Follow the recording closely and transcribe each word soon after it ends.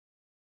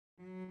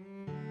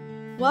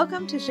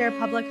Welcome to Share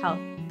Public Health,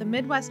 the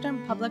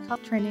Midwestern Public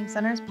Health Training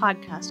Center's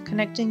podcast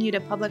connecting you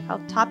to public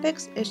health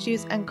topics,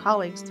 issues, and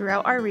colleagues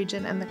throughout our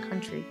region and the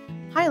country,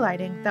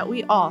 highlighting that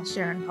we all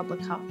share in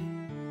public health.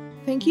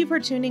 Thank you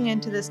for tuning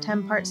in to this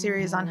 10-part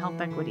series on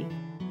health equity.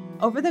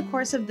 Over the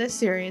course of this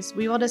series,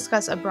 we will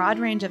discuss a broad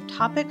range of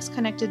topics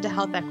connected to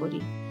health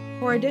equity.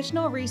 For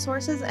additional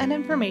resources and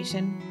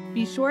information,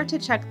 be sure to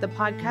check the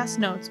podcast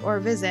notes or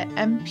visit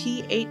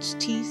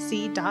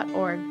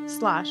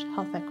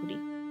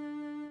mphtc.org/healthequity.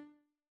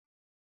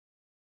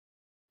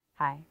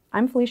 Hi,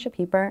 I'm Felicia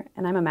Pieper,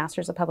 and I'm a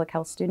Master's of Public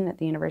Health student at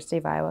the University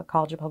of Iowa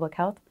College of Public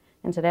Health,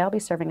 and today I'll be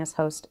serving as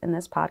host in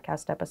this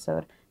podcast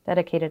episode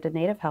dedicated to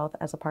Native health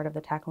as a part of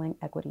the Tackling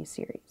Equity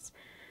series.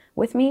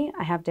 With me,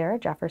 I have Dara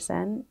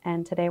Jefferson,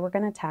 and today we're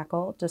going to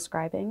tackle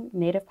describing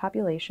Native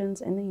populations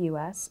in the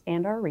U.S.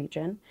 and our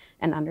region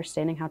and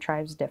understanding how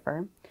tribes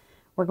differ.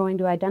 We're going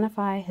to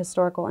identify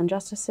historical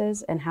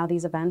injustices and how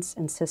these events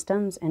and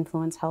systems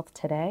influence health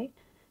today,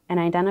 and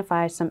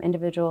identify some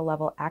individual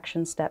level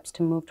action steps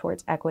to move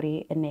towards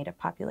equity in Native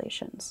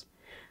populations.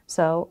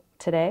 So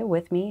today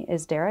with me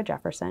is Dara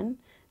Jefferson.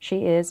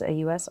 She is a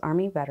U.S.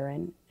 Army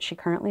veteran. She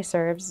currently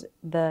serves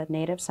the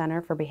Native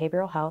Center for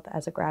Behavioral Health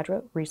as a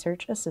graduate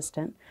research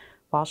assistant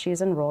while she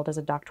is enrolled as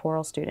a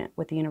doctoral student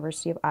with the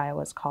University of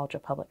Iowa's College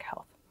of Public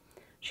Health.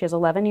 She has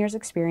 11 years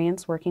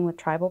experience working with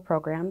tribal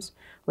programs,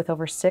 with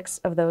over 6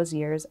 of those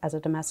years as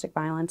a domestic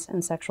violence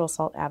and sexual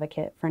assault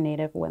advocate for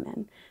Native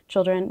women,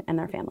 children, and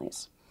their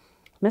families.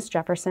 Ms.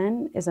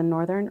 Jefferson is a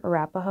Northern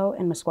Arapaho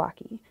and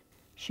Meskwaki.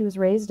 She was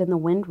raised in the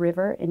Wind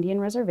River Indian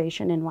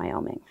Reservation in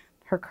Wyoming.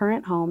 Her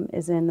current home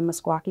is in the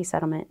Meskwaki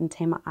settlement in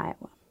Tama,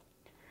 Iowa.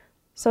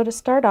 So to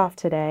start off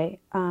today,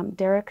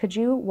 Dara, could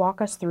you walk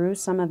us through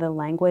some of the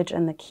language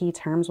and the key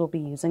terms we'll be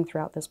using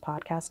throughout this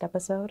podcast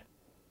episode?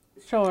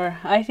 Sure.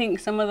 I think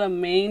some of the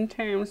main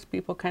terms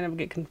people kind of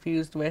get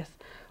confused with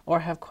or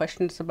have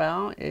questions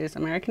about is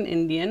American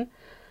Indian.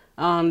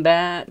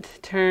 That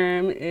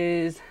term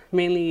is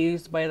mainly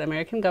used by the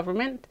American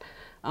government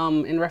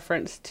in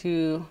reference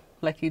to,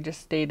 like you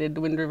just stated,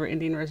 the Wind River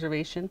Indian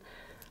Reservation.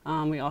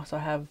 We also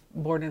have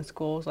boarding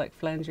schools like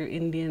Flanger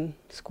Indian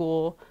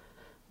School,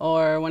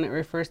 or when it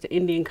refers to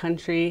Indian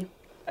country.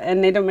 And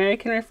Native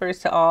American refers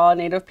to all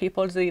Native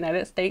peoples of the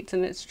United States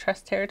and its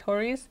trust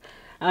territories.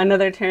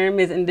 Another term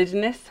is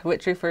Indigenous,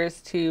 which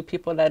refers to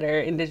people that are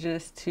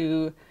indigenous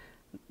to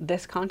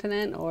this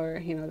continent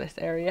or, this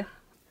area.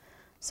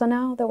 So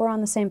now that we're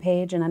on the same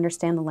page and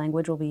understand the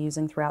language we'll be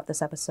using throughout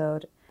this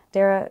episode,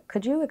 Dara,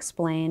 could you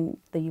explain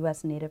the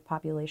U.S. Native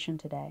population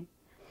today?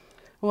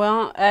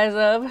 Well, as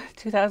of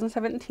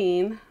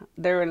 2017,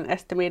 there were an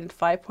estimated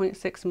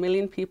 5.6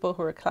 million people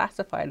who were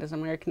classified as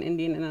American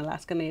Indian and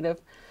Alaska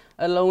Native,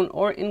 alone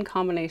or in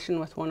combination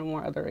with one or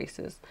more other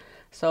races.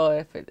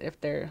 So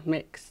if they're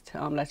mixed,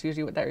 that's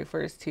usually what that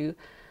refers to.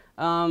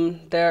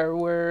 There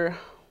were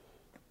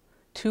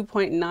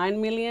 2.9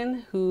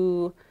 million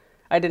who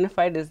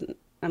identified as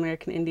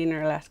American Indian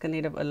or Alaska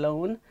Native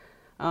alone.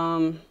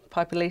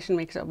 Population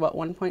makes up about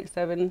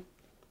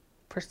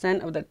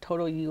 1.7% of the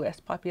total U.S.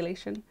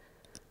 population.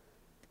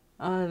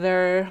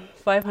 There are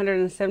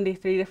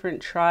 573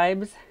 different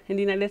tribes in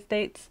the United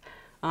States.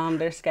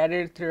 They're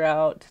scattered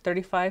throughout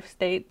 35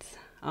 states,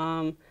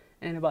 and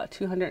about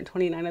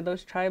 229 of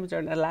those tribes are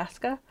in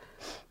Alaska.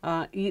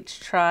 Each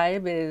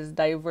tribe is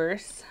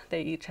diverse.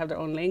 They each have their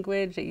own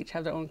language. They each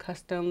have their own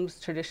customs,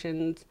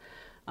 traditions,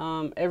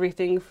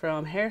 everything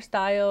from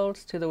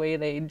hairstyles to the way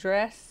they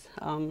dress.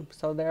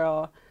 So they're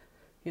all,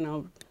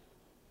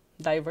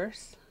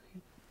 diverse.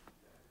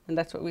 And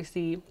that's what we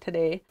see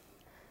today.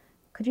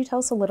 Could you tell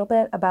us a little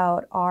bit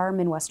about our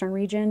Midwestern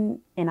region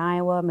in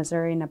Iowa,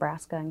 Missouri,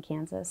 Nebraska, and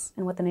Kansas,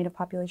 and what the Native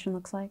population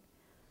looks like?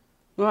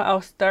 Well,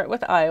 I'll start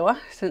with Iowa,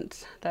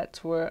 since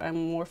that's where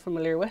I'm more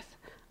familiar with.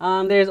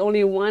 There's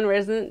only one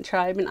resident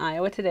tribe in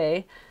Iowa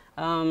today.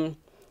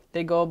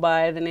 They go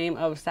by the name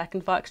of Sac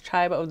and Fox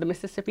Tribe of the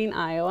Mississippi in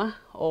Iowa,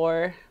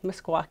 or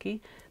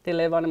Meskwaki. They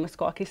live on a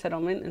Meskwaki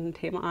settlement in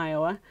Tama,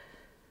 Iowa.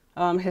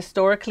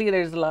 Historically,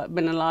 there's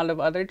been a lot of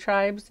other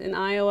tribes in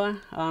Iowa.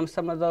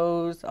 Some of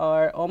those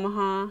are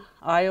Omaha,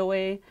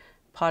 Iowa,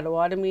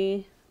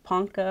 Potawatomi,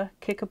 Ponca,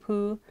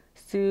 Kickapoo,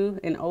 Sioux,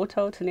 and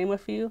Oto, to name a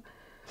few.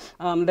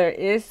 There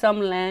is some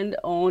land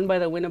owned by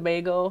the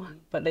Winnebago,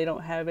 but they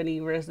don't have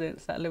any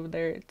residents that live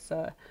there. It's,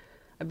 I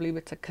believe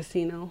it's a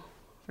casino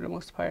for the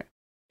most part.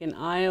 In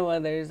Iowa,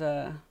 there's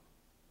about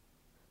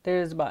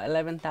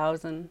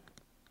 11,000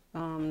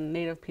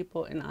 Native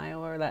people in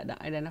Iowa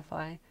that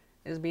identify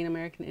as being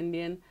American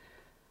Indian,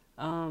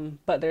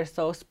 but they're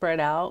so spread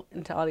out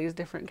into all these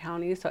different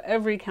counties. So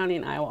every county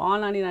in Iowa, all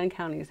 99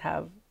 counties,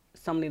 have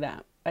somebody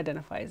that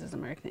identifies as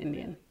American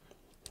Indian.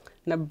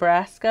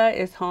 Nebraska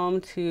is home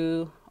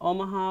to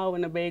Omaha,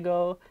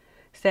 Winnebago,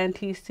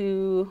 Santee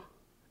Sioux,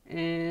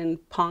 and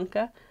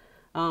Ponca.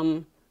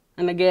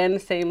 And again,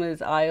 same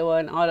as Iowa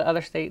and all the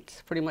other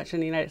states, pretty much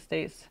in the United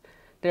States,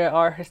 there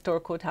are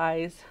historical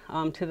ties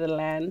to the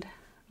land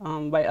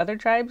by other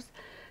tribes.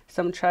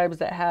 Some tribes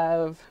that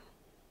have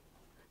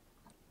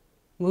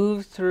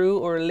moved through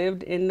or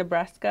lived in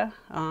Nebraska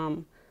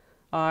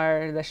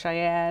are the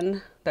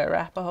Cheyenne, the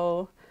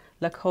Arapaho,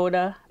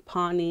 Lakota,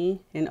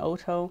 Pawnee, and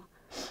Oto.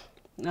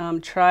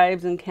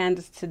 Tribes in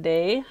Kansas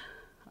today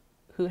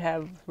who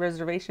have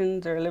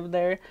reservations or live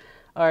there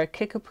are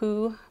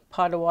Kickapoo,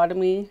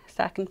 Potawatomi,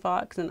 Sac and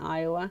Fox in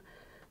Iowa.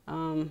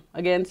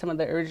 Again, some of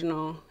the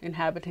original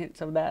inhabitants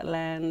of that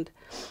land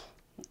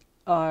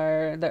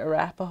are the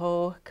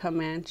Arapaho,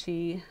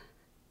 Comanche,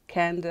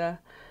 Kanda,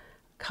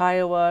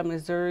 Kiowa,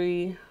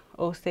 Missouri,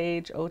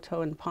 Osage,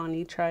 Oto, and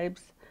Pawnee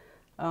tribes.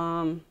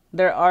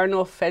 There are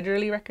no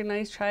federally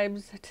recognized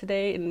tribes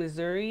today in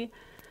Missouri.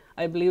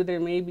 I believe there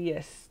may be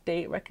a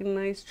state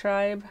recognized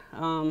tribe.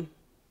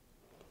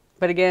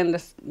 But again,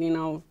 this,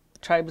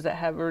 tribes that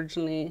have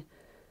originally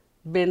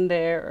been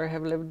there or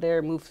have lived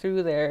there, moved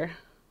through there,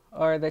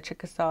 are the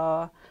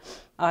Chickasaw,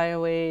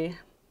 Iowa,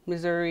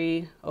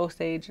 Missouri,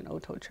 Osage, and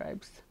Oto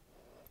tribes.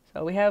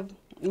 So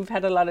we've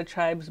had a lot of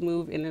tribes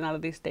move in and out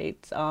of these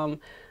states. A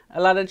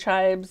lot of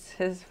tribes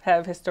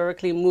have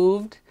historically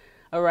moved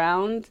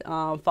around,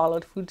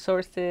 followed food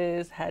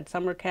sources, had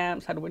summer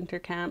camps, had winter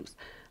camps.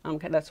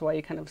 That's why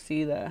you kind of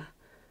see the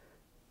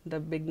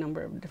big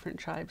number of different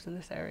tribes in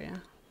this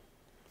area.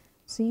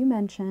 So you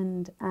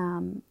mentioned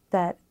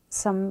that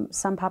some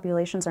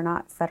populations are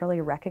not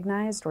federally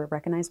recognized or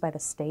recognized by the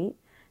state.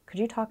 Could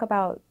you talk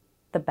about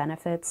the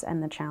benefits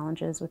and the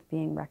challenges with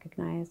being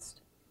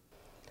recognized?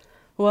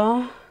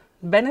 Well,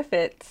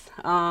 benefits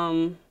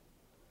of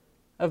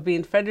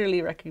being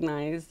federally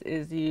recognized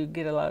is you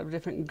get a lot of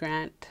different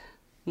grant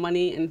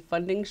money and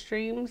funding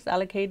streams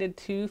allocated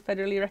to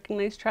federally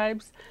recognized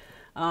tribes.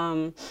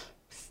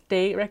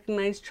 State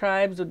recognized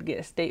tribes would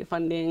get state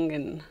funding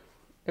and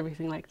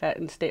everything like that,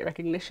 and state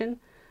recognition.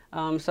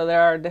 So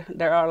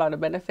there are a lot of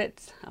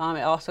benefits.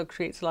 It also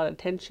creates a lot of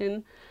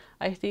tension,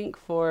 I think,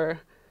 for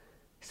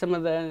some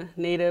of the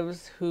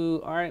natives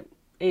who aren't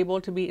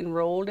able to be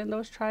enrolled in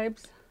those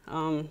tribes.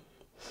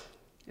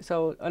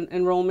 So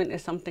enrollment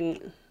is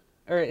something,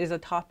 or is a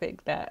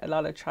topic that a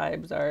lot of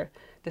tribes are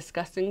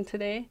discussing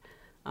today.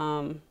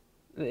 The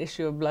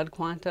issue of blood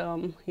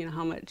quantum,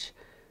 how much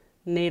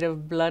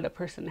native blood a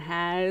person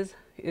has,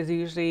 is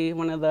usually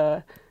one of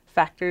the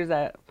factors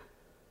that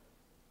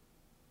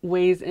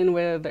weighs in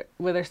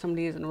whether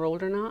somebody is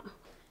enrolled or not.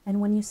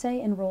 And when you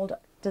say enrolled,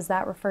 does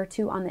that refer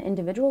to on the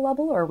individual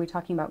level, or are we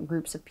talking about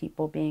groups of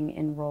people being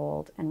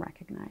enrolled and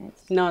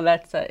recognized? No,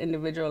 that's at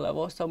individual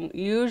level. So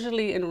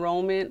usually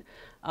enrollment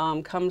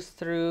comes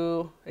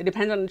through, it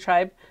depends on the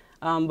tribe,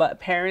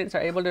 but parents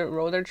are able to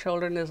enroll their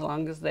children as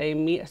long as they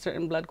meet a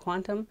certain blood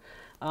quantum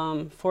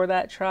for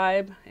that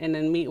tribe, and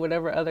then meet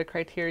whatever other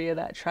criteria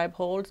that tribe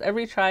holds.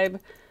 Every tribe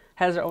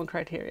has their own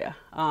criteria.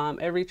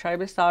 Every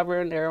tribe is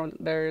sovereign,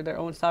 they're their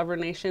own sovereign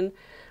nation.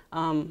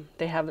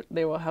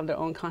 They will have their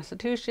own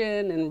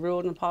constitution and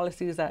rules and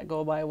policies that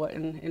go by what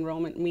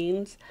enrollment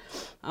means.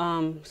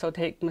 So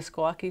take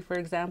Meskwaki, for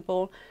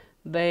example.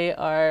 They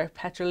are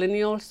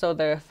patrilineal, so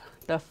the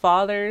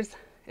fathers,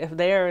 if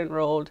they are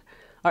enrolled,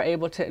 are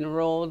able to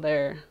enroll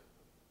their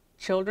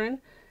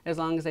children as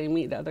long as they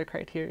meet the other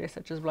criteria,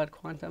 such as blood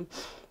quantum.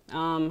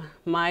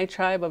 My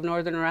tribe of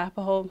Northern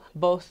Arapaho,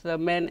 both the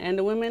men and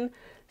the women,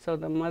 so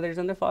the mothers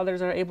and the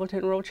fathers, are able to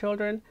enroll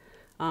children.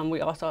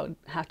 We also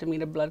have to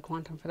meet a blood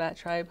quantum for that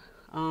tribe.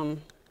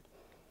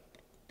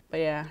 But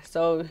yeah,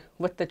 so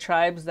with the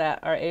tribes that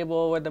are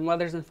able, where the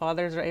mothers and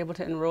fathers are able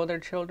to enroll their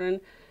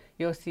children,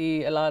 you'll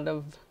see a lot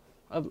of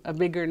a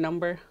bigger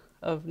number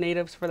of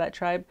natives for that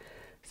tribe.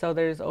 So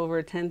there's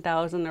over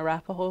 10,000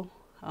 Arapaho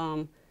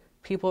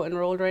people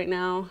enrolled right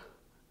now,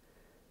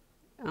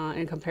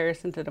 in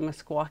comparison to the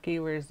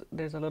Meskwaki, where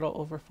there's a little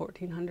over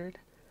 1,400.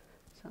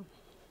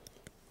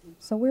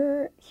 So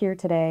we're here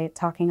today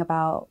talking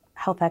about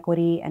health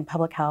equity and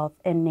public health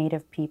in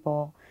Native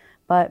people.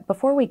 But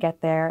before we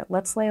get there,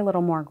 let's lay a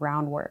little more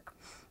groundwork.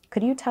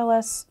 Could you tell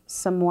us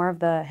some more of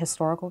the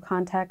historical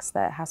context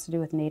that has to do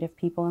with Native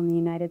people in the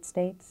United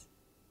States?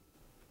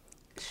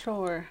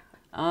 Sure.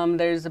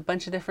 There's a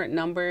bunch of different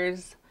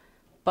numbers,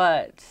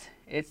 but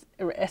it's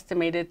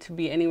estimated to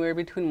be anywhere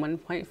between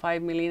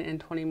 1.5 million and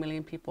 20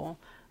 million people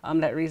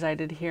that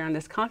resided here on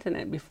this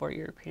continent before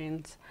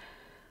Europeans.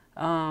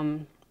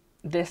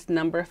 This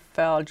number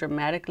fell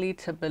dramatically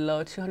to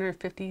below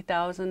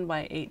 250,000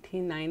 by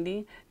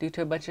 1890 due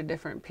to a bunch of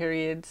different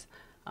periods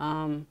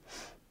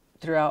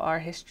throughout our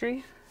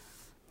history.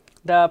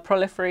 The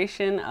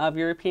proliferation of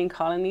European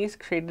colonies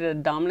created a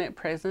dominant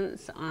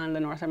presence on the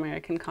North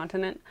American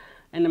continent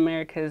and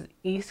America's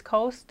east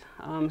coast.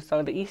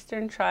 So the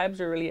eastern tribes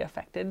were really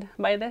affected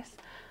by this.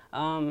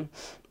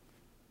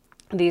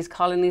 These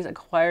colonies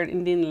acquired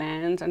Indian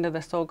lands under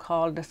the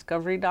so-called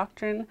Discovery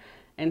Doctrine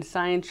and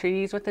signed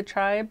treaties with the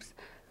tribes.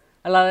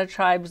 A lot of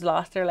tribes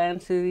lost their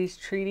lands to these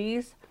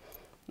treaties.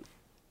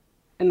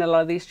 And a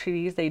lot of these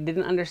treaties they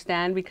didn't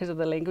understand because of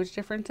the language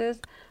differences.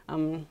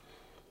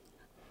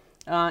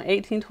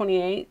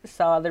 1828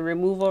 saw the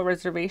removal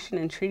reservation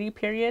and treaty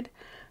period.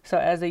 So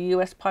as the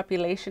U.S.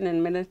 population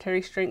and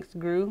military strength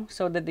grew,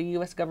 so did the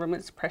U.S.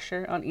 government's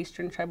pressure on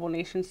eastern tribal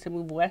nations to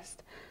move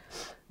west,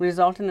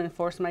 resulting in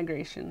forced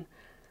migration.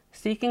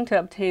 Seeking to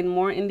obtain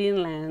more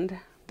Indian land,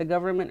 the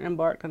government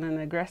embarked on an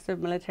aggressive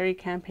military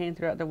campaign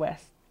throughout the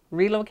West,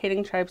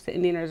 relocating tribes to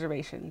Indian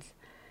reservations.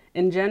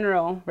 In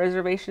general,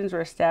 reservations were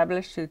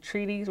established through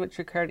treaties which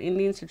required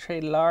Indians to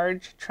trade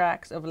large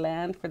tracts of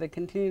land for the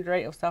continued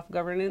right of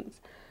self-governance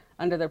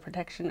under the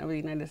protection of the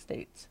United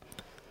States.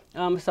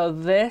 So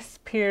this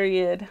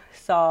period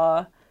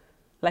saw,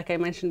 like I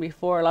mentioned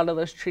before, a lot of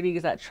those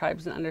treaties that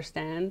tribes didn't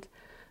understand.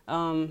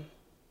 A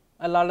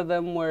lot of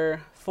them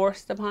were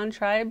forced upon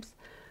tribes.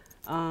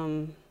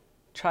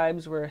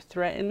 Tribes were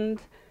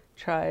threatened.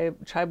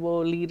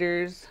 Tribal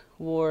leaders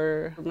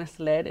were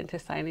misled into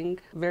signing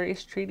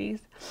various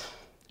treaties.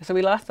 So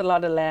we lost a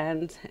lot of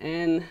land,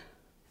 and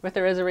with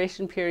the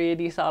reservation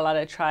period, you saw a lot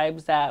of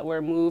tribes that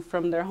were moved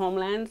from their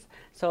homelands.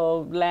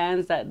 So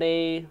lands that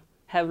they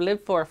have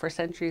lived for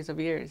centuries of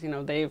years. You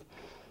know, they've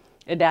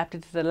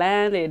adapted to the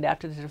land, they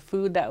adapted to the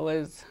food that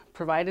was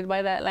provided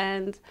by that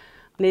land.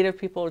 Native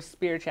people's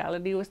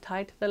spirituality was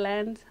tied to the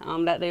land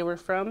that they were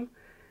from.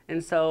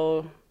 And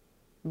so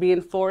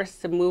being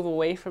forced to move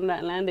away from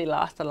that land, they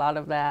lost a lot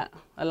of that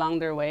along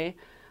their way.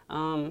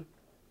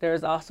 There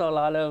was also a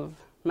lot of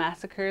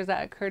massacres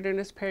that occurred during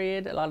this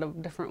period, a lot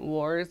of different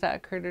wars that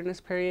occurred during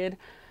this period.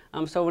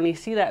 So when you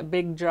see that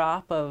big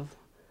drop of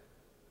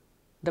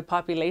the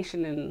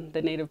population and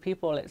the Native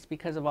people, it's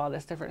because of all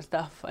this different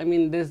stuff. I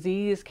mean,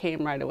 disease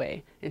came right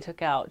away and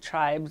took out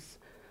tribes.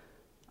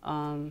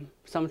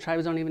 Some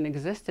tribes don't even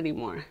exist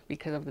anymore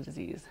because of the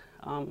disease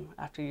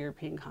after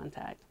European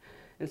contact.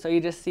 And so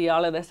you just see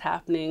all of this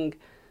happening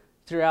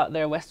throughout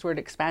their westward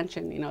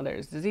expansion. You know,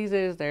 there's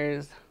diseases,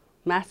 there's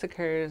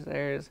massacres,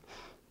 there's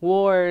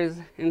wars,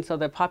 and so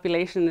the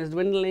population is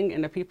dwindling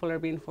and the people are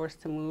being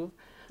forced to move.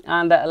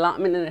 The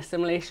allotment and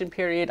assimilation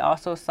period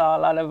also saw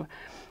a lot of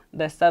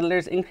the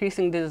settlers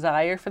increasing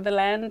desire for the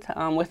land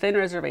within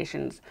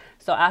reservations.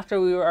 So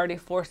after we were already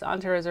forced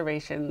onto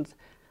reservations,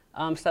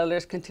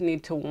 settlers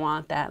continued to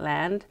want that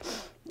land.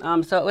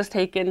 So it was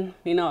taken,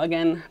 you know,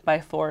 again, by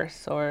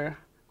force or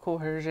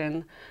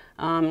coercion.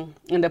 And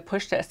the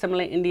push to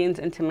assimilate Indians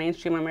into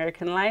mainstream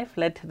American life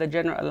led to the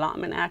General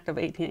Allotment Act of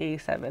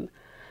 1887.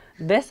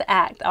 This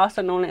act,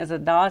 also known as the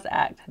Dawes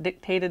Act,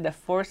 dictated the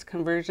forced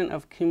conversion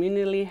of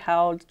communally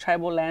held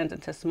tribal lands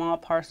into small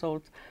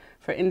parcels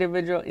for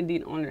individual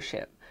Indian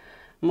ownership.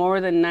 More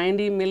than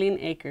 90 million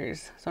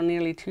acres, so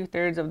nearly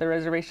 2/3 of the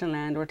reservation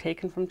land, were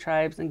taken from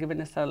tribes and given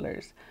to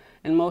settlers,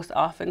 and most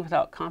often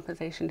without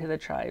compensation to the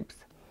tribes.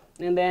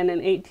 And then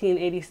in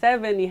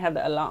 1887, you have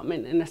the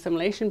allotment and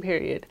assimilation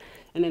period.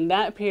 And in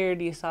that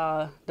period, you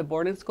saw the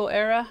boarding school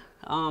era,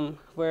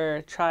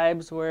 where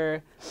tribes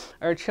were,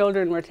 or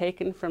children were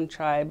taken from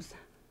tribes,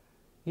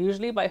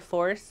 usually by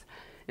force,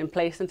 and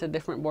placed into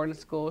different boarding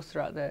schools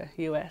throughout the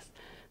U.S.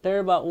 There are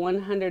about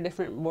 100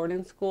 different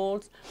boarding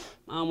schools.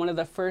 One of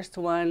the first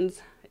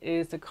ones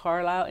is the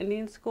Carlisle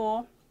Indian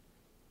School,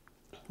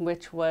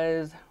 which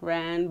was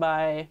ran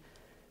by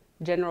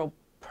General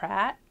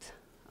Pratt.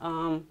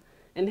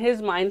 And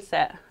his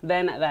mindset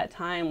then at that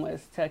time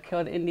was to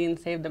kill the Indian,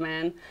 save the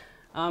man.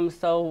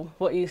 So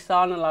what you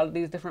saw in a lot of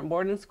these different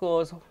boarding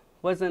schools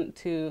wasn't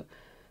to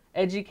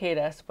educate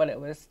us, but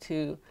it was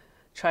to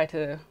try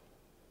to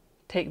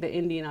take the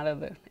Indian out of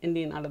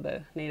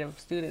the Native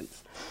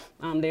students.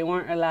 They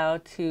weren't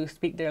allowed to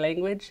speak their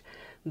language.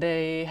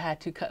 They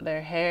had to cut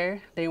their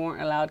hair. They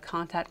weren't allowed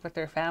contact with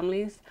their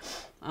families.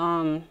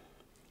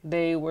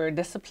 They were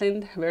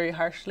disciplined very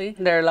harshly.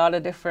 There are a lot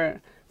of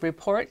different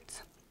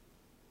reports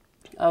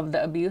of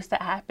the abuse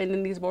that happened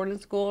in these boarding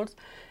schools.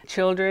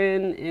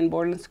 Children in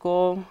boarding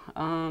school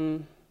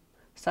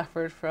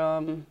suffered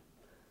from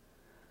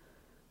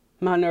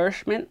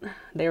malnourishment.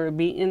 They were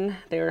beaten.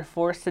 They were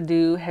forced to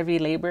do heavy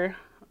labor.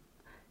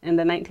 In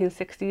the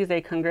 1960s,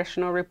 a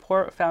congressional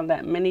report found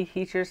that many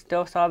teachers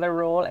still saw their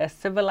role as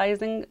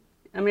civilizing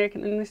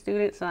American Indian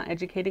students, not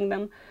educating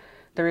them.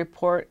 The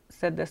report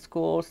said the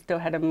schools still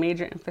had a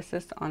major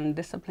emphasis on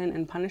discipline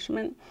and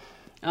punishment.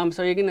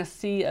 So you're going to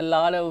see a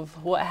lot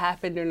of what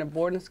happened during the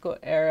boarding school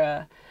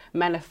era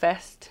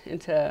manifest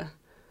into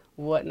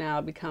what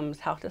now becomes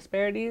health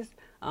disparities.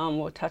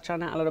 We'll touch on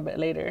that a little bit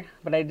later,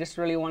 but I just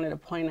really wanted to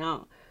point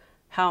out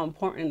how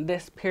important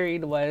this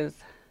period was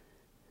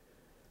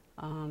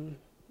in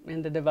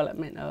the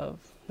development of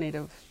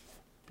Native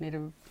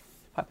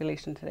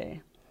population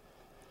today.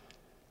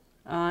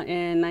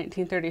 In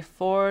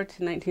 1934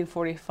 to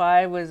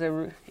 1945 was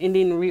an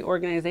Indian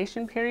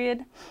reorganization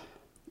period.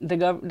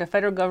 The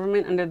federal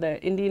government, under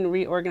the Indian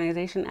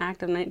Reorganization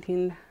Act of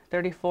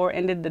 1934,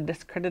 ended the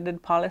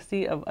discredited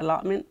policy of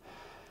allotment.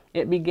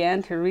 It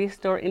began to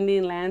restore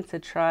Indian lands to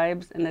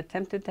tribes and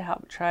attempted to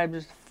help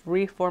tribes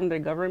reform their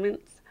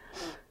governments.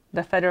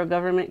 The federal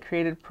government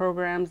created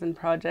programs and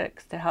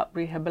projects to help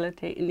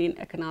rehabilitate Indian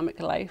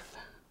economic life.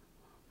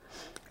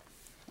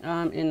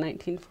 In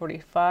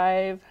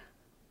 1945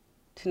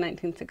 to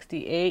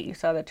 1968, you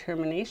saw the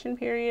termination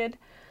period.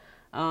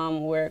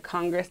 where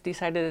Congress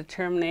decided to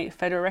terminate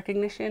federal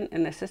recognition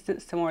and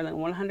assistance to more than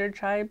 100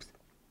 tribes.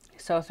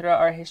 So throughout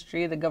our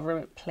history, the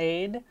government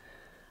played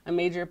a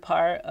major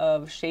part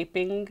of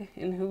shaping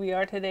in who we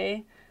are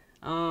today.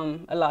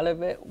 A lot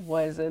of it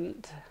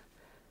wasn't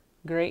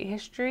great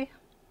history.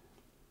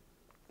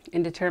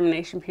 In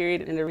determination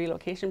period and the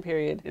relocation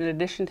period, in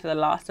addition to the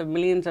loss of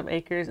millions of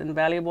acres and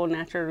valuable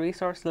natural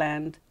resource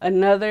land,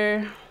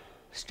 another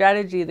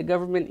strategy the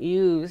government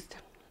used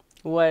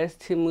was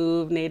to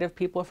move Native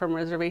people from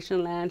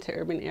reservation land to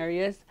urban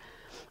areas.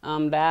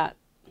 That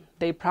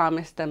they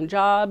promised them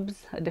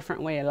jobs, a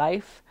different way of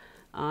life,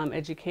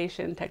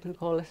 education,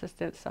 technical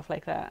assistance, stuff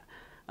like that.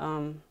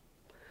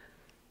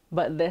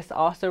 But this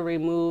also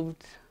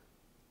removed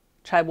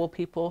tribal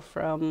people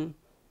from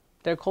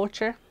their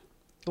culture.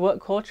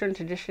 What culture and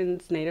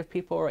traditions Native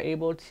people were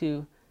able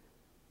to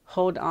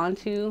hold on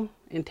to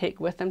and take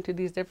with them to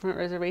these different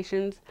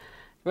reservations.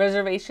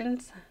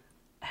 Reservations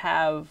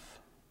have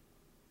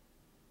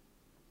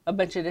a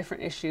bunch of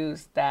different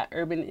issues that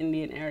urban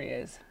Indian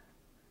areas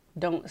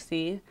don't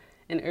see,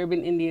 and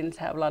urban Indians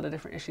have a lot of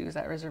different issues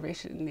that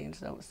reservation Indians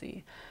don't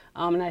see.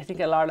 And I think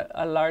a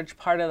large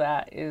part of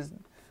that is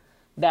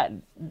that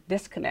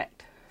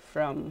disconnect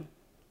from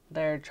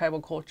their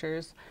tribal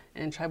cultures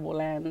and tribal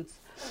lands.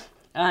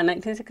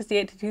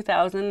 1968 to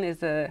 2000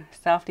 is a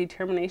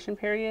self-determination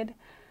period.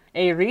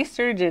 A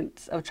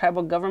resurgence of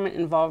tribal government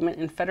involvement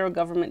in federal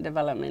government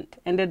development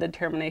ended the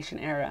determination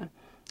era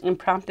and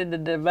prompted the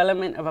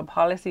development of a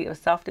policy of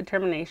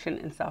self-determination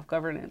and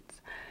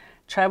self-governance.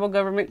 Tribal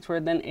governments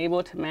were then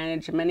able to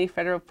manage many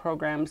federal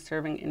programs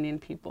serving Indian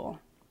people.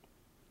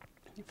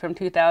 From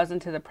 2000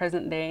 to the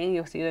present day,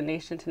 you'll see the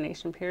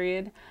nation-to-nation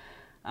period.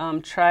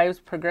 Tribes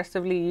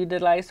progressively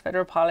utilize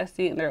federal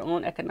policy and their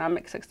own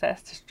economic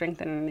success to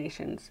strengthen their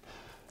nations.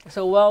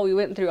 So while we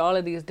went through all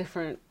of these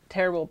different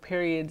terrible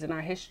periods in our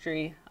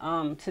history,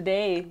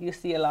 today you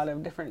see a lot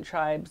of different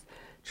tribes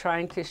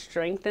trying to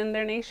strengthen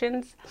their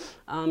nations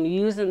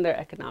using their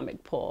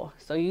economic pull.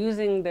 So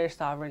using their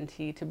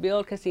sovereignty to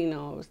build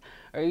casinos,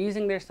 or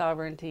using their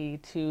sovereignty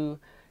to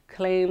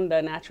claim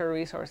the natural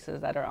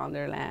resources that are on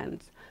their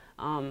lands,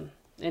 and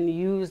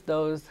use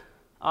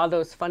all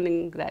those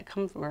funding that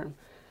comes from them,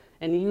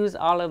 and use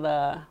all of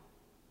the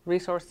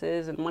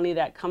resources and money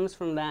that comes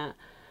from that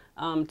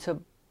to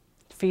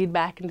feed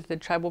back into the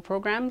tribal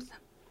programs.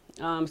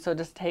 So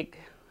just take,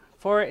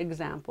 for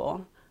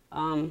example,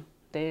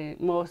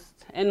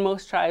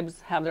 most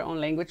tribes have their own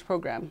language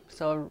program.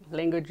 So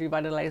language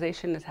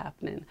revitalization is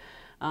happening.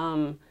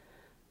 The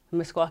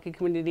Meskwaki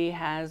community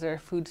has their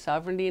food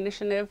sovereignty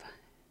initiative,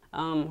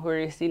 where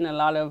you're seeing a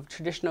lot of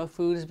traditional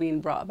foods being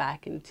brought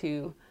back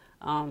into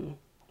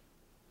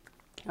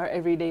our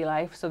everyday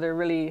life. So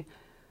the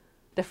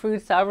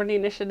food sovereignty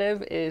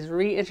initiative is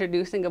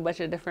reintroducing a bunch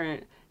of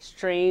different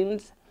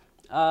strains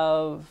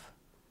of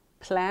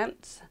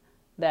plants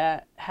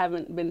that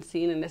haven't been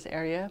seen in this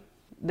area.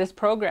 This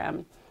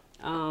program,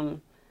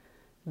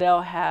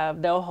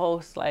 they'll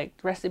host like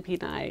recipe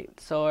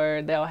nights,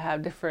 or they'll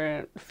have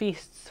different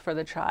feasts for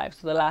the tribe.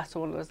 So the last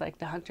one was like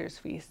the Hunter's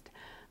Feast,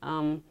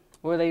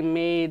 where they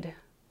made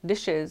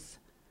dishes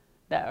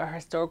that are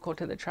historical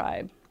to the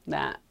tribe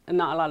that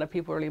not a lot of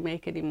people really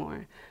make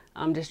anymore.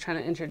 Just trying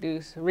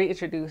to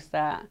reintroduce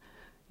that,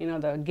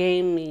 the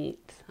game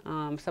meat,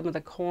 some of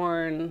the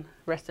corn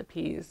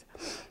recipes.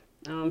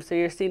 So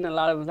you're seeing a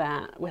lot of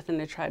that within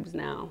the tribes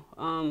now.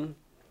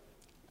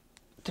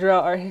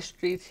 Throughout our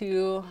history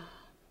too,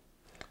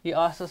 you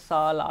also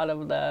saw a lot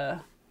of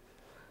the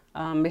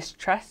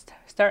mistrust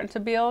starting to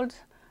build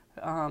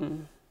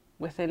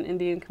within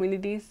Indian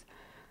communities.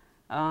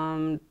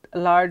 A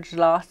large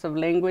loss of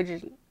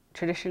language,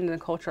 traditions, and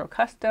cultural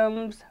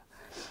customs.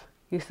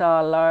 You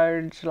saw a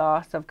large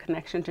loss of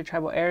connection to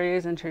tribal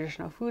areas and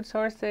traditional food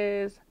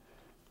sources,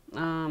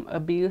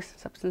 abuse,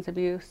 substance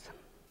abuse.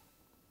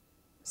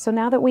 So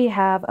now that we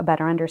have a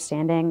better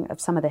understanding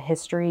of some of the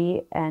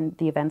history and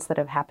the events that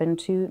have happened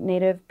to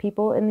Native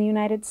people in the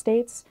United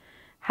States,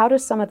 how do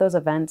some of those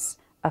events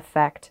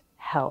affect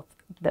health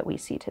that we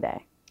see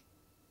today?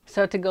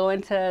 So to go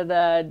into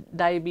the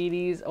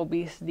diabetes,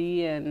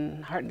 obesity,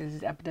 and heart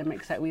disease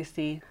epidemics that we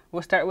see,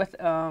 we'll start with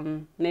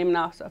naming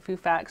off a few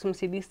facts from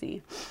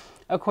CDC.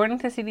 According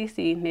to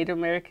CDC, Native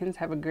Americans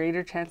have a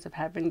greater chance of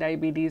having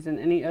diabetes than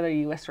any other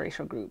U.S.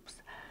 racial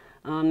groups.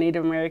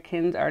 Native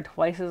Americans are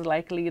twice as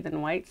likely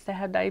than whites to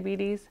have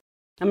diabetes.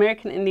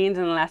 American Indians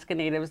and Alaska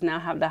Natives now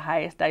have the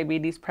highest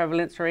diabetes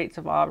prevalence rates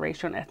of all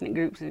racial and ethnic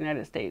groups in the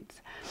United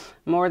States.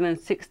 More than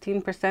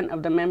 16%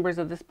 of the members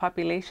of this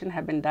population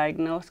have been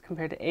diagnosed,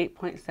 compared to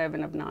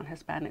 8.7% of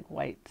non-Hispanic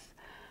whites.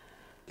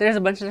 There's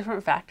a bunch of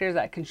different factors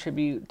that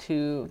contribute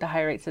to the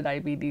high rates of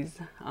diabetes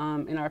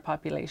in our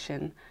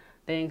population.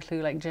 They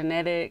include like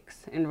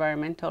genetics,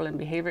 environmental, and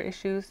behavior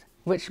issues,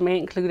 which may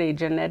include a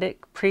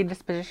genetic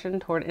predisposition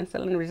toward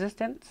insulin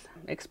resistance,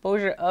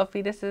 exposure of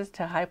fetuses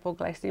to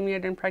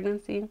hypoglycemia during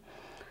pregnancy,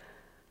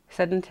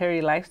 sedentary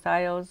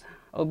lifestyles,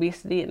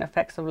 obesity, and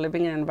effects of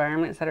living in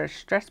environments that are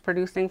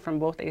stress-producing from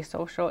both a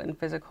social and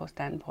physical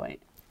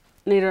standpoint.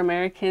 Native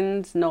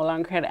Americans no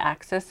longer had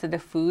access to the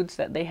foods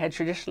that they had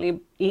traditionally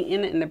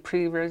eaten in the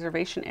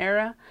pre-reservation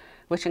era,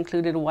 which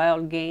included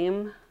wild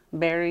game,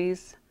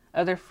 berries,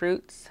 other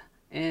fruits,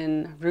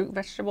 and root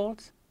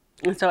vegetables.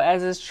 And so,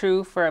 as is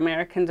true for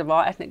Americans of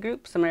all ethnic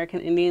groups,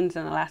 American Indians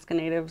and Alaska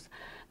Natives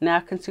now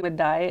consume a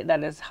diet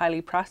that is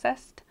highly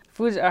processed.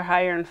 Foods are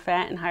higher in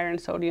fat and higher in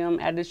sodium,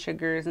 added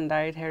sugars, and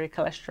dietary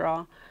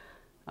cholesterol.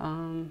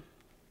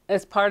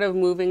 As part of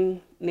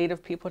moving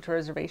Native people to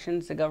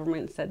reservations, the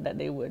government said that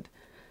they would,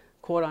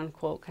 quote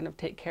unquote, kind of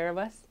take care of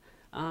us.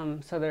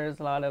 So there's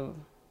a lot of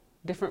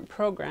different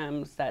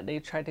programs that they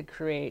tried to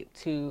create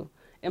to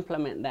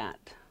implement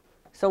that.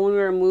 So when we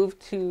were moved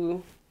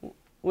to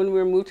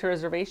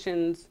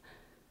reservations,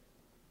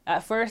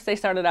 at first they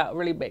started out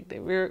really big. They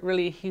were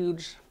really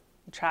huge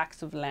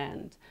tracts of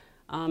land.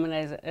 And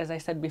as I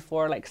said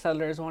before, like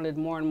settlers wanted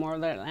more and more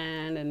of that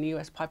land, and the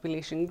U.S.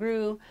 population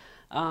grew.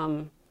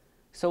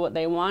 So what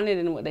they wanted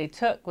and what they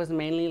took was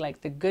mainly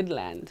like the good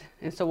land.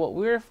 And so what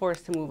we were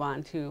forced to move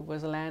on to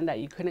was land that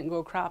you couldn't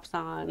grow crops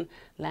on,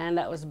 land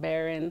that was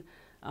barren,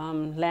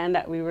 land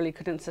that we really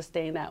couldn't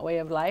sustain that way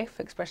of life,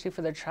 especially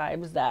for the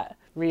tribes that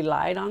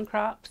relied on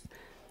crops.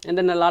 And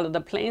then a lot of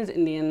the Plains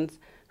Indians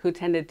who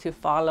tended to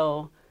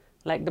follow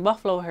like the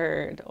buffalo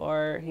herd,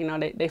 or, you know,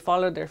 they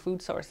followed their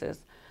food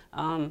sources.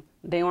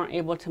 They weren't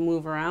able to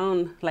move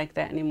around like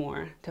that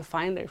anymore to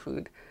find their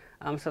food.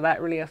 So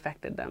that really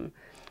affected them.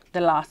 The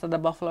loss of the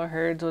buffalo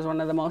herds was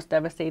one of the most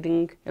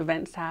devastating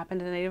events to happen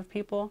to Native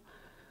people.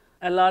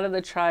 A lot of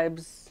the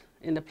tribes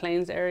in the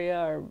Plains area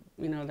are,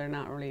 you know, they're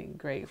not really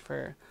great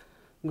for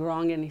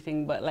growing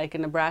anything, but like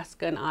in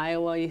Nebraska and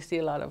Iowa, you see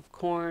a lot of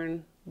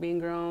corn being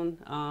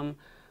grown.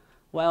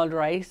 Wild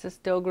rice is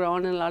still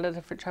grown in a lot of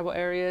different tribal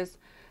areas.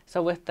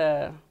 So with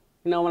the,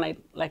 you know,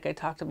 like I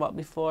talked about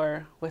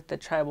before, with the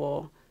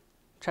tribal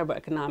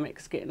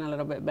economics getting a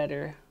little bit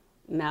better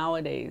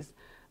nowadays,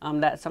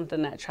 that's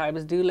something that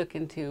tribes do look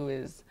into,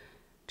 is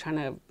trying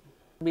to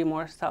be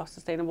more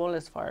self-sustainable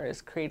as far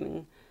as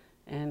creating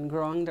and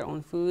growing their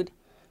own food.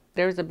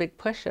 There's a big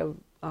push for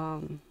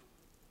the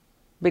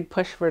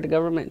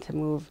government to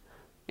move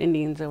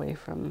Indians away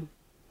from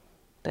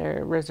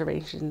their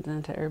reservations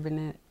into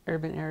urban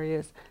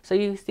areas. So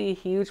you see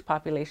huge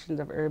populations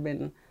of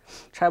urban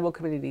tribal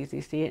communities.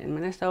 You see it in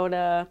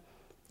Minnesota,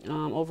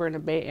 over in the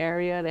Bay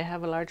Area, they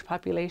have a large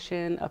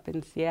population. Up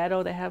in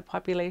Seattle, they have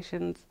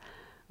populations.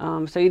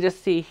 So you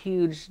just see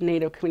huge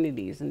Native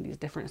communities in these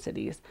different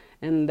cities,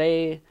 and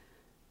they're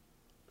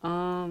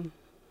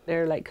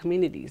like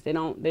communities. They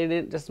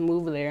didn't just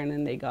move there and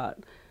then they got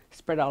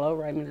spread all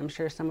over. I mean, I'm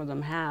sure some of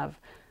them have,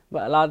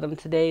 but a lot of them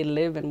today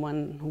live in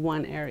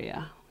one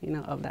area, you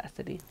know, of that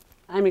city.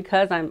 I mean,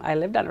 because I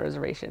lived on a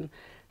reservation,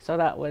 so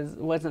that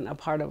wasn't a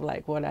part of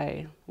like what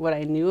I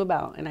knew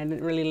about, and I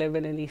didn't really live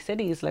in any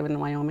cities. Living in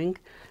Wyoming,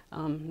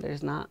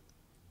 there's not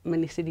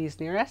many cities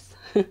near us,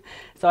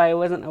 so I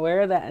wasn't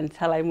aware of that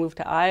until I moved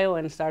to Iowa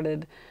and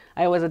started.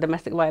 I was a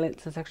domestic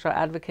violence and sexual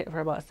advocate for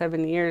about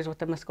 7 years with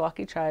the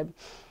Meskwaki tribe,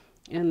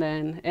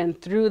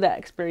 and through that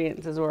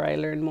experience is where I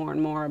learned more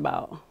and more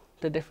about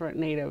the different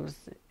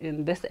natives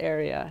in this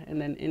area and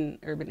then in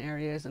urban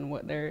areas and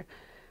what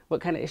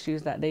kind of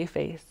issues that they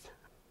face.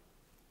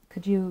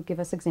 Could you give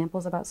us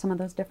examples about some of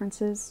those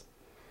differences?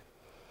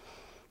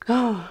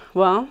 Oh,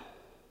 well,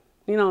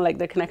 you know, like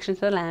the connection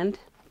to the land,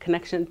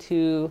 connection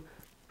to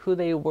who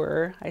they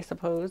were, I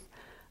suppose,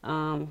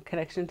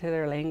 connection to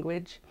their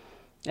language.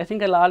 I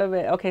think a lot of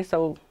it, okay,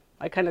 so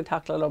I kind of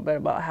talked a little bit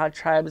about how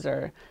tribes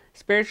are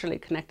spiritually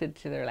connected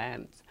to their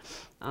lands.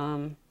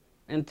 And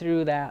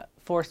through that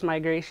forced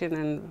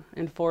migration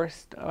and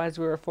as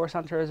we were forced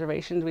onto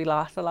reservations, we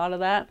lost a lot of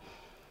that.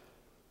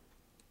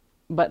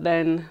 But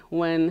then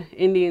when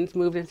Indians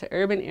moved into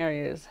urban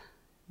areas,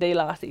 they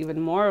lost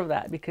even more of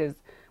that, because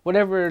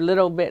whatever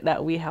little bit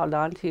that we held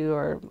on to,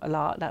 or a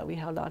lot that we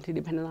held on to,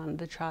 depending on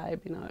the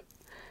tribe, you know,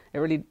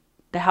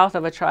 the house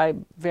of a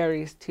tribe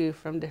varies too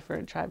from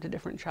different tribe to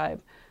different tribe.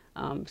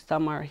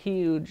 Some are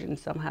huge and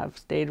some have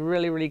stayed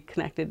really, really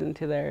connected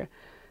into their,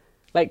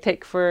 like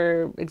take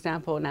for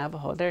example,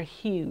 Navajo. They're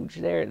huge.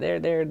 They're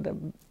the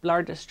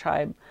largest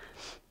tribe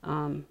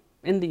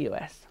in the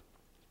U.S.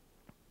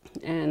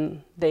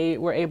 And they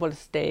were able to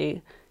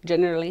stay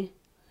generally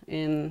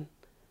in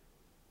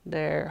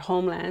their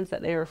homelands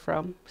that they were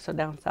from, so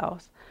down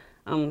south.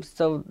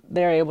 So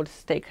they're able to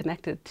stay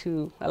connected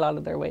to a lot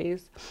of their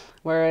ways.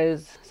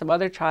 Whereas some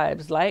other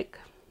tribes, like,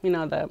 you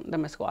know, the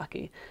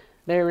Meskwaki,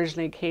 they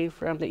originally came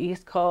from the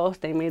East Coast,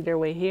 they made their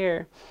way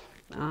here.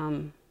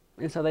 And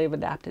so they've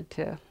adapted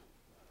to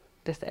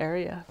this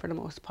area for the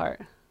most part,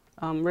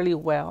 really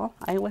well,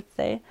 I would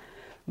say.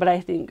 But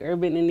I think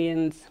urban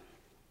Indians,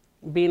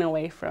 being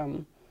away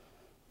from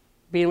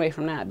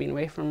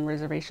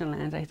reservation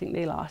lands, I think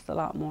they lost a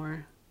lot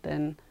more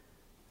than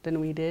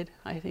we did,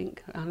 I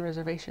think, on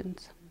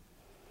reservations.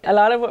 A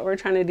lot of what we're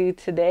trying to do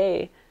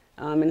today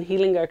in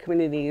healing our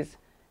communities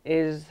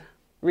is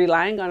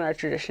relying on our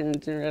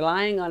traditions and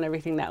relying on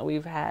everything that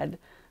we've had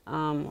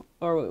or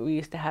what we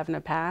used to have in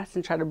the past,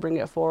 and try to bring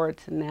it forward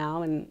to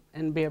now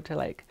and be able to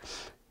like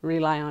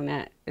rely on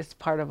that as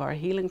part of our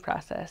healing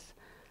process.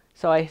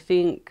 So I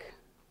think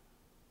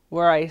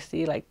where I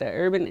see like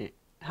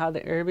how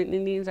the urban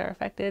Indians are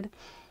affected,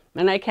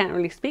 and I can't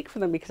really speak for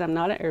them because I'm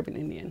not an urban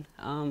Indian,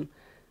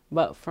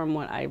 but from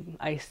what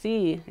I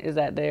see is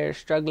that they're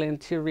struggling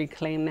to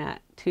reclaim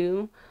that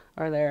too,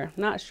 or they're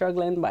not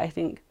struggling, but I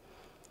think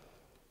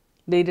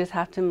they just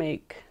have to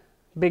make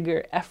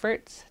bigger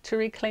efforts to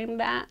reclaim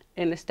that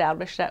and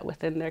establish that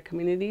within their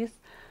communities.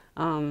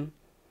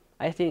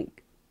 I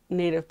think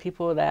Native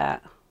people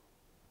that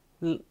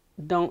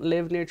don't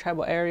live near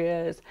tribal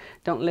areas,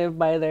 don't live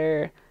by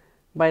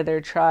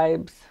their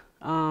tribes,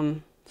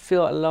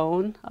 feel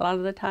alone a lot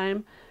of the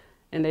time,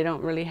 and they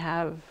don't really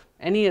have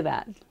any of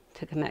that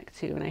to connect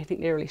to, and I think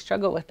they really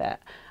struggle with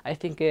that. I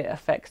think it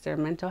affects their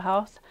mental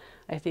health.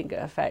 I think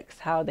it affects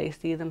how they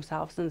see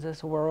themselves in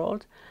this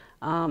world.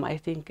 I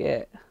think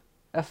it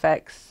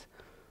affects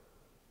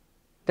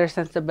their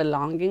sense of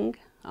belonging,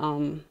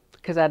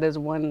 because that is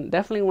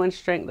definitely one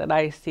strength that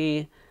I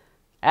see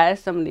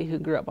as somebody who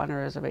grew up on a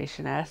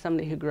reservation, as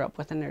somebody who grew up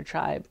within their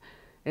tribe,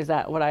 is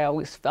that what I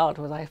always felt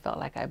was I felt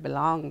like I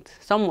belonged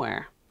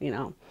somewhere, you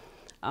know.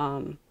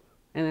 And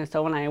then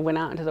so when I went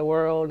out into the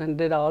world and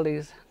did all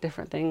these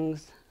different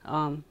things,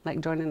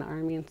 like joining the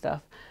army and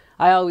stuff,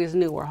 I always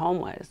knew where home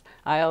was.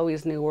 I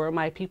always knew where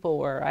my people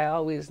were. I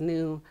always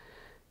knew,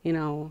 you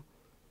know,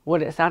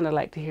 what it sounded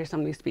like to hear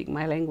somebody speak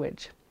my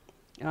language.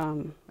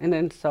 And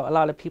then so a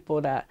lot of people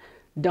that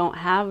don't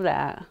have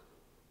that,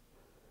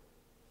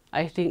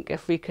 I think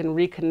if we can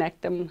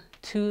reconnect them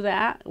to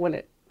that,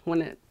 when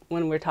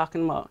we're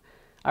talking about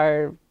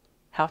our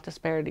health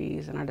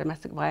disparities and our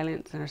domestic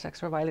violence and our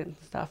sexual violence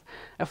and stuff,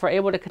 if we're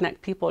able to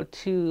connect people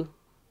to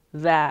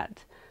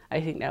that,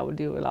 I think that would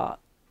do a lot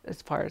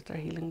as far as their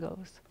healing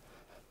goes.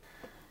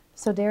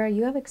 So Dara,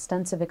 you have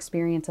extensive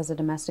experience as a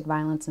domestic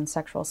violence and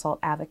sexual assault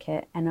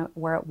advocate, and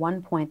were at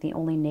one point the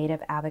only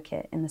Native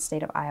advocate in the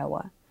state of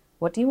Iowa.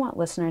 What do you want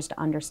listeners to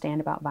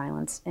understand about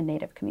violence in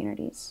Native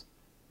communities?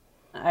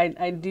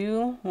 I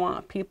do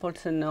want people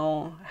to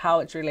know how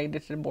it's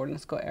related to the boarding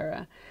school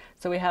era.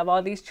 So we have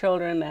all these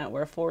children that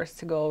were forced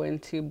to go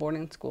into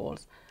boarding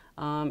schools,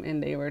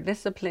 and they were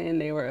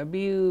disciplined, they were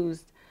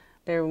abused,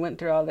 they went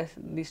through all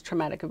these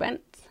traumatic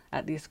events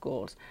at these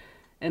schools.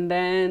 And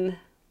then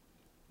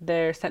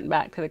they're sent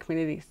back to the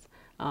communities.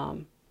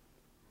 And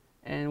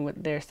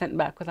they're sent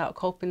back without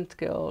coping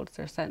skills,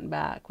 they're sent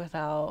back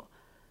without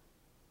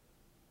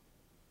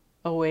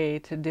a way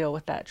to deal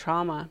with that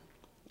trauma.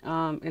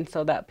 And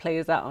so that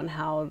plays out on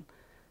how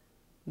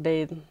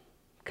they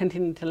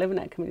continue to live in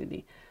that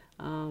community.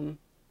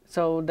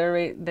 So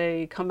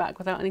they come back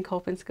without any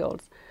coping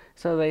skills.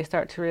 So they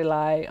start to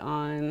rely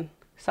on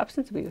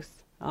substance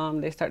abuse.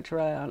 They start to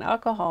rely on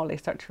alcohol. They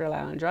start to rely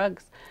on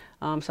drugs.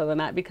 So then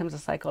that becomes a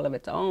cycle of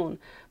its own.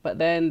 But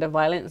then the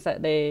violence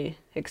that they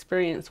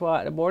experience while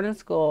at the boarding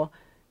school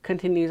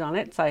continues on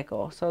its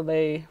cycle. So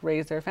they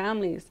raise their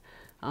families.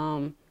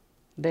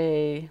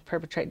 They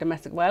perpetrate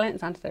domestic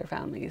violence onto their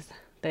families.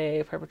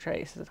 They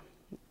perpetrate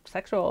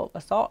sexual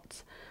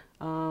assaults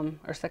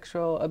or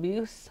sexual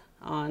abuse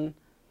on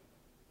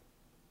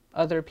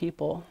other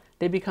people.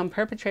 They become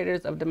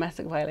perpetrators of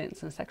domestic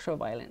violence and sexual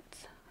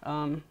violence.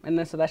 And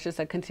then so that's just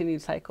a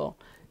continued cycle,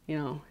 you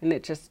know, and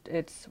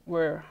it's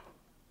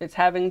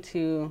having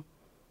to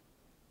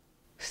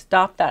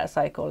stop that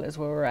cycle is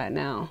where we're at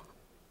now.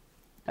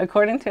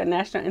 According to a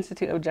National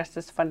Institute of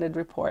Justice funded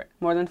report,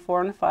 more than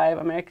 4 in 5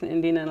 American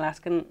Indian and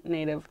Alaskan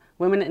Native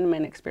women and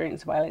men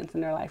experience violence in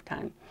their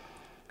lifetime.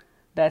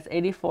 That's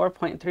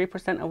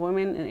 84.3% of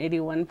women and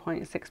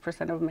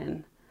 81.6% of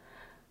men.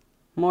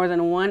 More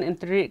than 1 in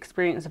 3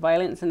 experience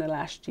violence in the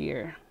last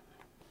year.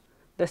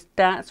 The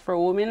stats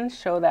for women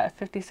show that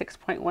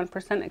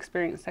 56.1%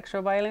 experience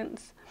sexual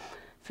violence,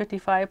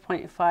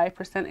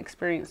 55.5%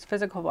 experience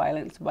physical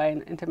violence by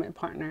an intimate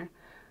partner,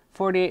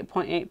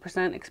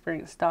 48.8%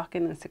 experience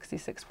stalking, and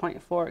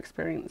 66.4%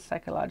 experience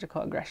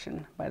psychological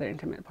aggression by their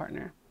intimate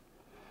partner.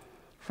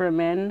 For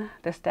men,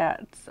 the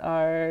stats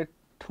are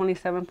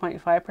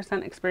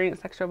 27.5%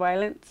 experience sexual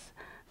violence,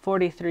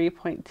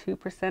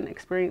 43.2%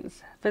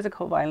 experience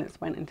physical violence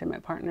by an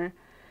intimate partner,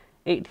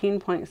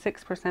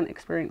 18.6%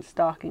 experience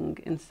stalking,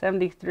 and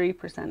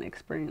 73%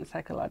 experience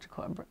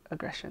psychological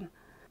aggression.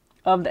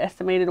 Of the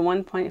estimated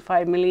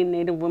 1.5 million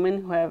Native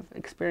women who have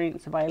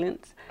experienced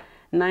violence,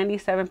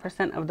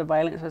 97% of the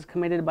violence was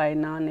committed by a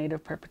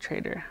non-Native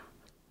perpetrator.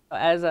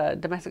 As a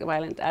domestic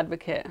violence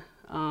advocate,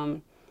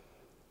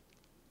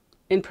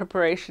 in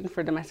preparation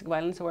for Domestic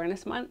Violence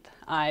Awareness Month,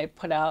 I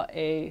put out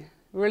a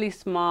really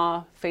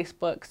small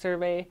Facebook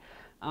survey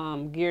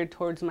geared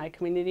towards my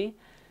community,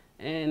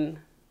 and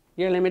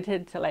you're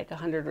limited to like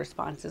 100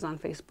 responses on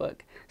Facebook.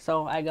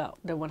 So I got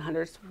the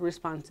 100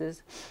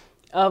 responses.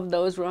 Of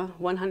those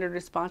 100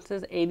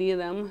 responses, 80 of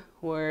them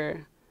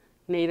were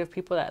Native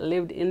people that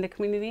lived in the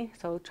community,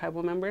 so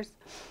tribal members.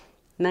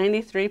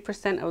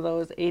 93% of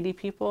those 80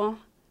 people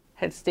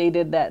had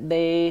stated that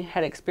they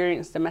had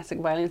experienced domestic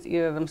violence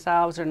either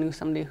themselves or knew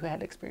somebody who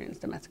had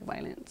experienced domestic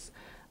violence.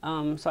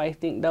 So I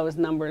think those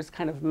numbers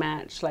kind of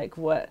match like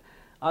what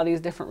all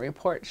these different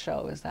reports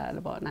show is that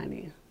about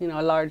 90,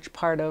 a large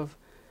part of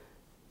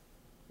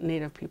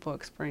Native people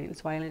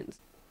experience violence.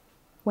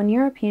 When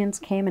Europeans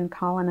came and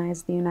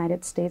colonized the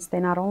United States, they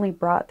not only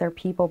brought their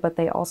people, but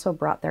they also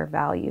brought their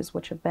values,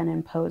 which have been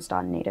imposed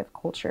on Native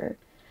culture.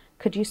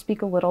 Could you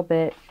speak a little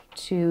bit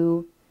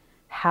to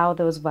how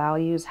those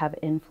values have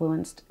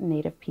influenced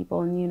Native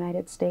people in the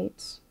United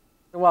States?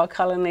 While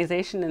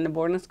colonization in the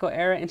boarding school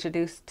era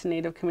introduced to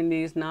Native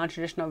communities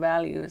non-traditional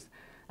values,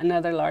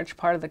 another large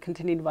part of the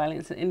continued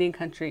violence in Indian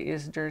country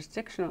is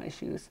jurisdictional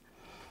issues.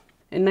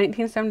 In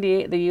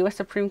 1978, the U.S.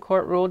 Supreme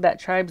Court ruled that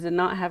tribes did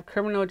not have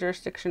criminal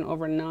jurisdiction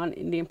over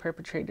non-Indian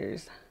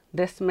perpetrators.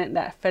 This meant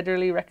that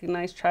federally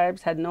recognized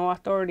tribes had no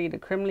authority to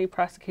criminally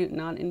prosecute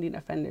non-Indian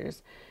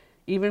offenders,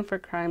 even for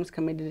crimes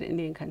committed in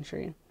Indian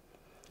country.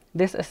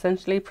 This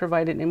essentially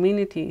provided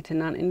immunity to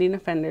non-Indian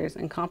offenders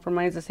and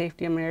compromised the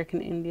safety of American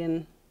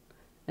Indian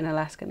and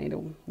Alaska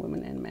Native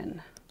women and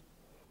men.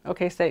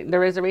 Okay, so the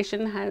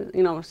reservation has,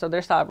 so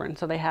they're sovereign.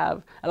 So they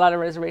have, a lot of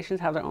reservations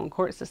have their own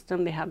court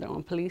system, they have their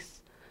own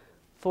police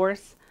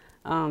force.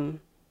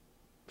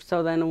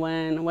 So then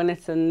when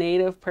it's a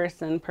Native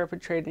person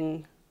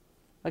perpetrating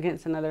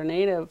against another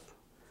Native,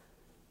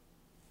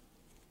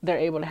 they're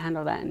able to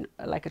handle that in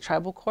like a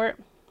tribal court.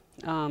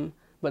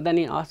 But then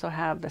you also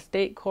have the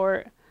state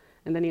court,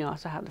 and then you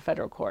also have the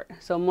federal court.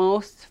 So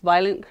most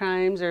violent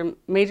crimes or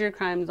major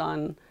crimes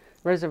on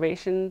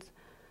reservations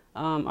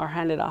are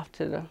handed off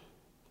to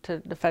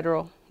the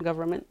federal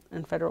government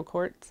and federal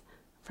court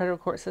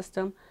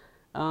system.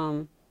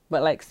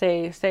 But like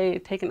say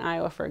take in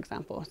Iowa, for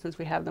example, since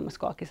we have the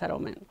Meskwaki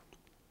settlement.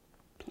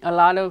 A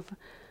lot of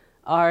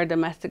our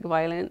domestic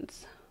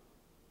violence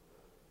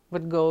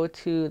would go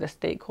to the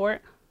state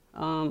court.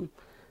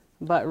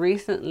 But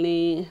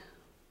recently,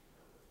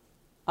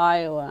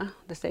 the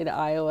state of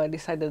Iowa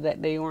decided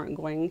that they weren't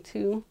going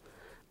to.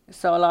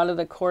 So a lot of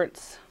the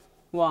courts,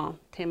 well,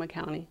 Tama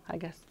County, I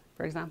guess,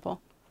 for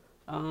example,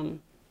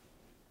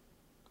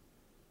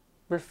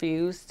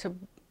 refused to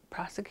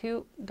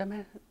prosecute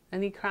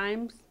any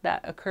crimes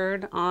that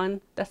occurred on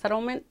the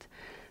settlement.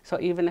 So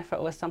even if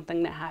it was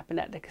something that happened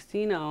at the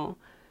casino,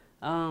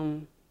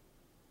 and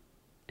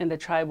the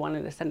tribe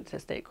wanted to send it to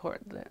state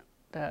court,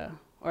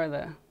 or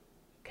the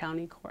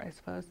county court, I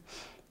suppose,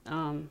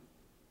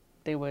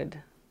 they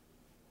would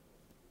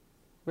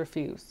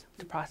refuse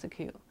to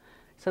prosecute.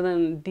 So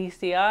then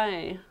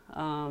DCI,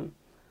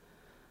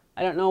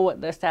 I don't know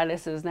what the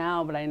status is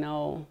now, but I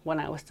know when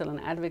I was still an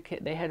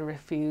advocate, they had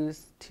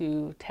refused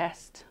to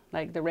test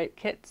like the rape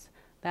kits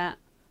that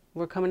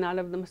were coming out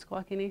of the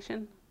Meskwaki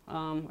Nation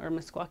or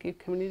Meskwaki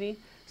community.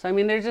 So I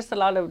mean, there's just a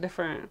lot of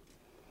different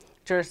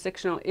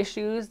jurisdictional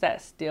issues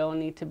that still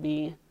need to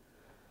be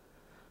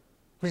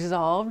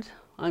resolved.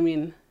 I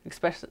mean,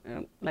 especially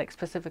like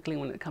specifically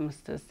when it comes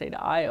to the state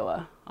of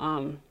Iowa.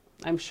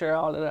 I'm sure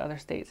all of the other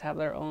states have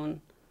their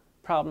own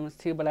problems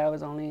too, but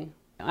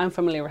I'm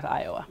familiar with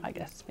Iowa, I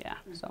guess, yeah,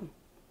 so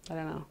I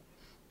don't know.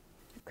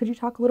 Could you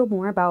talk a little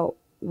more about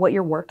what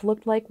your work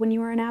looked like when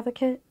you were an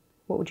advocate?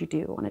 What would you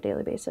do on a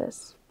daily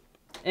basis?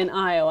 In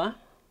Iowa,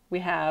 we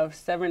have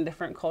 7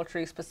 different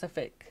culturally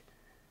specific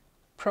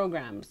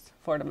programs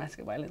for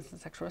domestic violence and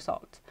sexual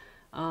assault.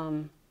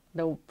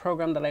 The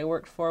program that I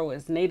worked for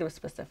was Native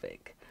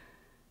specific,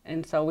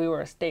 and so we were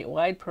a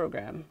statewide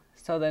program.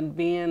 So then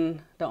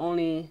being the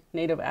only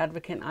Native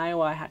advocate in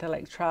Iowa, I had to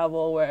like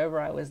travel wherever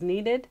I was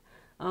needed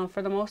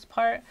for the most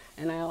part.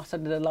 And I also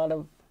did a lot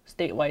of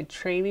statewide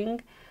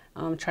training,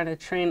 trying to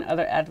train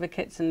other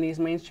advocates in these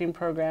mainstream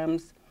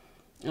programs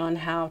on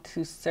how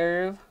to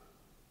serve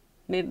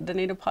the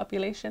Native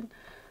population.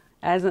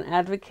 As an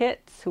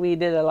advocate, we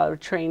did a lot of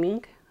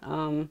training.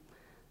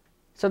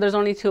 So there's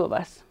only 2 of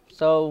us.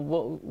 So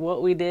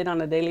what we did on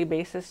a daily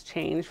basis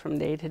changed from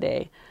day to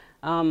day.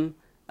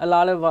 A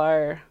lot of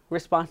our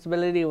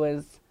responsibility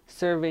was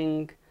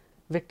serving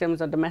victims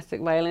of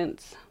domestic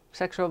violence,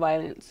 sexual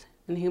violence,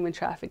 and human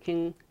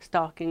trafficking,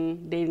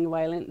 stalking, dating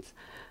violence.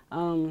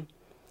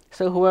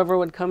 So whoever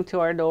would come to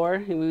our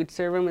door, we would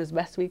serve them as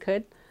best we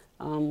could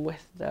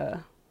with the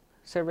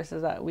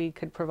services that we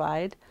could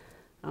provide.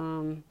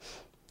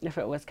 If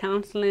it was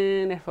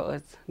counseling, if it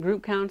was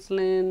group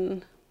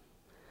counseling,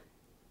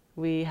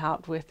 we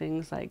helped with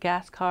things like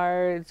gas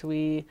cards,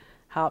 we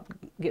helped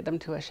get them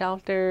to a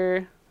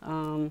shelter.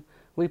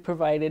 We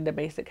provided the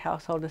basic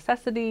household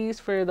necessities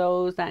for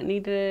those that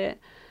needed it.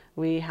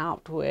 We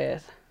helped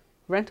with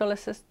rental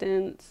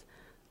assistance.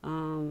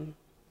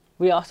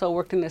 We also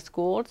worked in the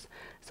schools.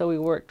 So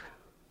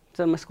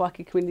the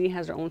Meskwaki community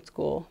has their own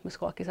school,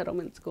 Meskwaki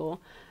Settlement School.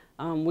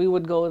 We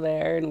would go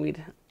there and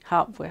we'd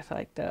help with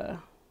like a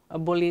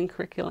bullying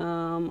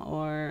curriculum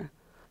or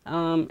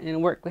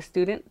and work with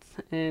students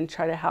and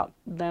try to help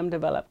them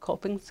develop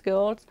coping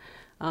skills.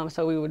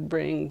 So we would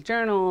bring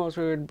journals,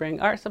 we would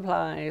bring art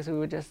supplies, we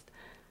would just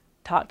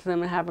talk to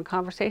them and have a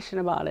conversation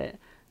about it.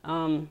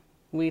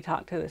 We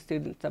talked to the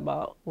students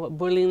about what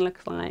bullying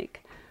looks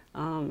like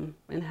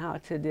and how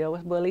to deal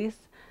with bullies.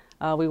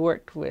 We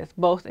worked with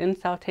both in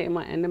South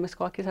Tama and the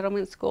Meskwaki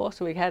Settlement School,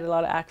 so we had a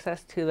lot of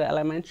access to the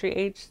elementary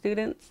age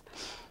students.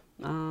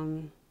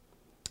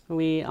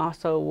 We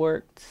also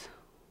worked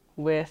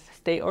with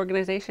state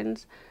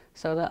organizations,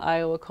 so the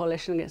Iowa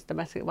Coalition Against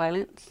Domestic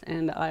Violence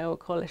and the Iowa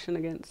Coalition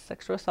Against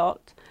Sexual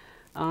Assault.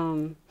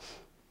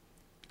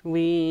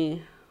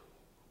 We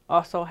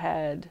also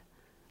had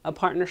a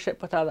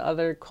partnership with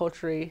other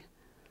culturally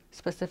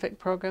specific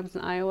programs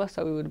in Iowa,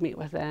 so we would meet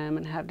with them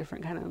and have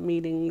different kind of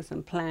meetings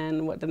and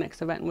plan what the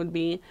next event would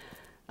be.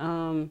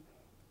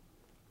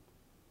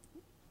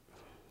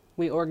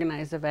 We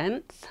organized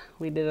events.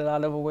 We did a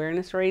lot of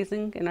awareness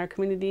raising in our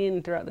community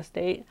and throughout the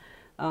state.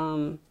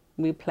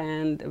 We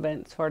planned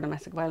events for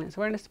Domestic Violence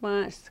Awareness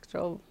Month,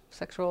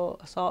 Sexual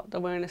Assault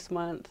Awareness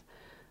Month.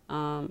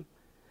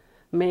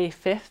 May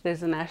 5th is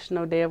the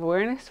National Day of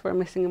Awareness for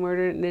Missing and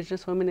Murdered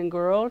Indigenous Women and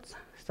Girls.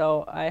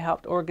 So I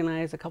helped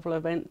organize a couple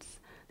of events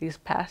these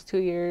past 2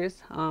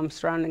 years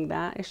surrounding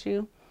that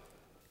issue.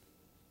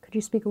 Could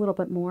you speak a little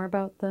bit more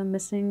about the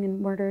missing and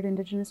murdered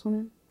Indigenous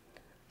women?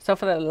 So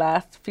for the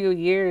last few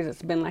years,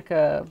 it's been like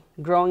a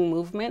growing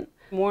movement.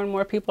 More and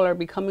more people are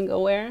becoming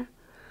aware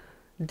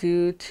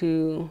due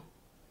to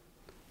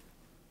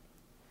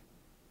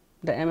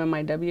the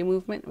MMIW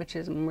movement, which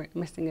is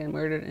Missing and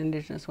Murdered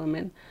Indigenous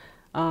Women.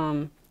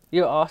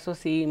 You'll also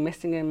see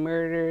missing and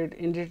murdered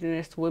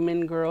Indigenous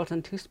women, girls,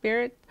 and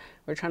Two-Spirit.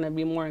 We're trying to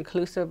be more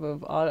inclusive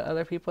of all the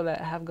other people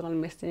that have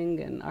gone missing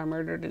and are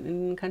murdered in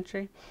Indian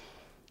country.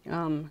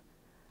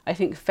 I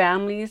think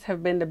families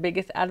have been the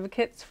biggest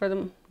advocates for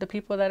the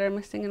people that are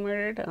missing and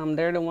murdered.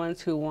 They're the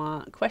ones who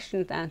want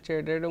questions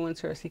answered. They're the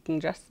ones who are seeking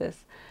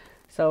justice.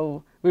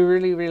 So we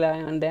really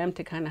rely on them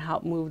to kind of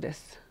help move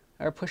this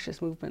or push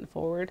this movement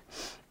forward.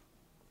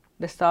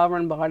 The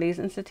Sovereign Bodies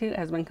Institute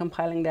has been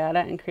compiling data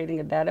and creating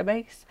a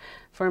database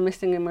for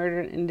missing and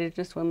murdered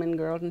Indigenous women,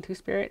 girls, and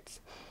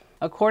Two-Spirits.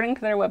 According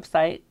to their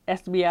website,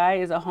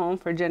 SBI is a home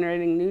for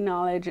generating new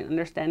knowledge and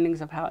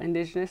understandings of how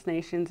Indigenous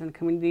nations and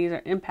communities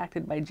are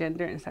impacted by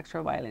gender and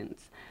sexual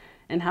violence,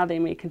 and how they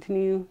may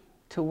continue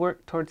to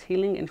work towards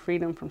healing and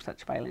freedom from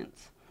such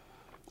violence.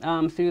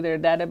 Through their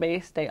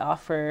database, they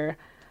offer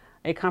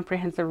a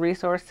comprehensive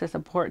resource to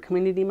support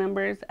community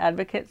members,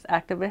 advocates,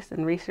 activists,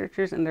 and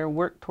researchers in their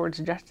work towards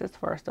justice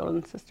for our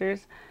stolen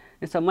sisters.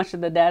 And so much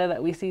of the data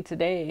that we see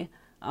today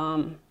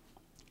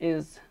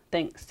is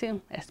thanks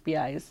to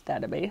SBI's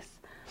database.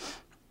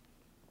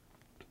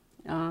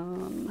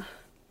 Some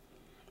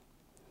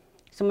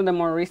of the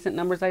more recent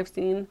numbers I've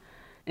seen.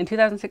 In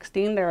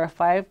 2016, there were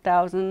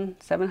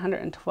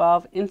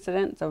 5,712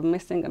 incidents of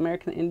missing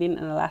American Indian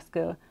and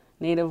Alaska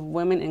Native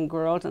women and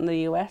girls in the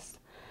U.S.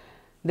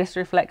 This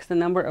reflects the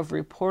number of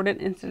reported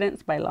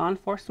incidents by law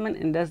enforcement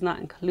and does not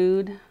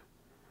include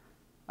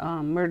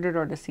murdered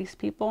or deceased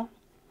people.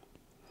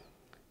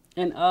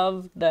 And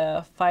of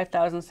the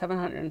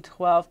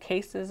 5,712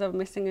 cases of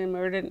missing and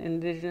murdered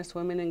Indigenous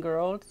women and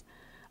girls,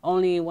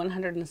 only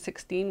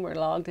 116 were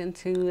logged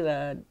into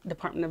the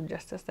Department of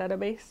Justice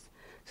database.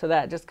 So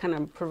that just kind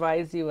of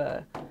provides you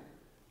a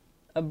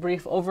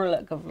brief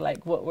overlook of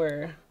like what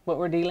we're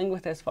dealing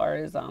with as far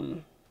as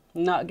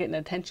not getting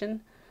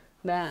attention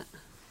that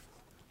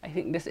I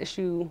think this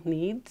issue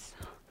needs.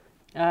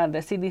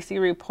 The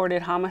CDC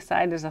reported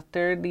homicide as the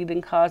third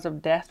leading cause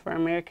of death for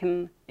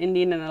American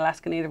Indian and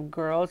Alaska Native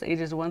girls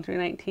ages 1 through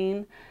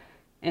 19,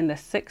 and the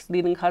sixth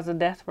leading cause of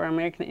death for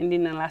American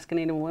Indian and Alaska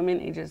Native women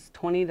ages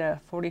 20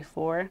 to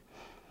 44.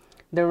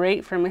 The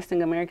rate for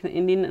missing American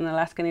Indian and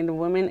Alaska Native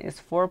women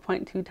is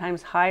 4.2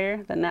 times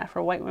higher than that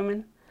for white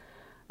women.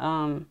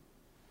 And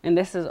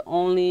this is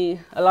only,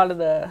 a lot of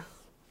the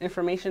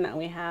information that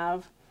we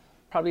have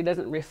probably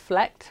doesn't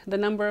reflect the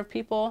number of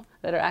people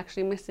that are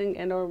actually missing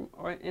and or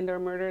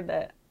murdered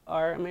that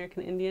are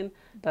American Indian.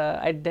 The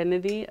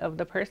identity of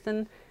the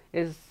person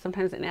is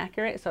sometimes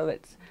inaccurate, so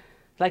it's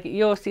like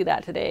you'll see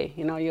that today.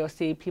 You know, you'll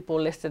see people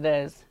listed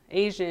as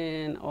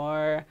Asian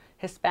or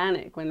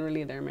Hispanic when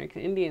really they're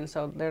American Indian.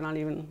 So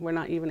we're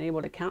not even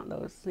able to count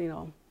those. You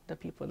know, the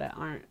people that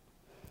aren't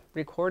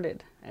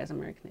recorded as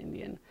American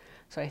Indian.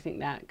 So I think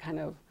that kind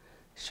of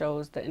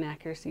shows the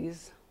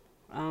inaccuracies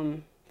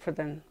for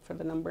the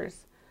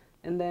numbers.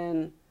 And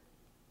then,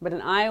 but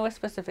in Iowa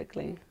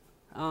specifically,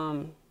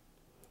 the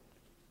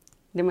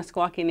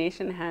Meskwaki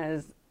Nation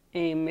has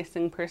a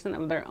missing person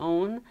of their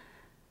own.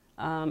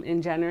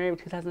 In January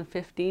of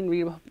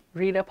 2015,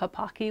 Rita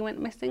Papaki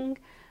went missing,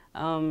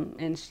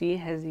 and she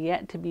has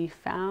yet to be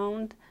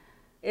found.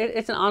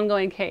 It's an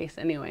ongoing case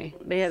anyway.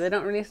 They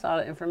don't release all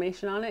the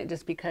information on it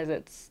just because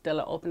it's still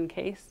an open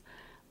case.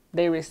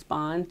 They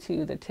respond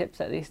to the tips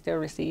that they still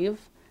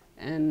receive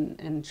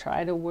and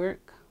try to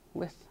work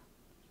with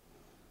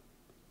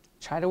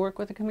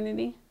the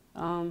community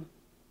and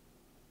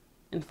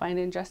find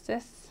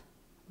injustice.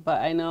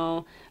 But I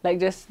know, like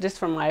just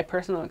from my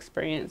personal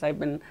experience, I've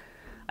been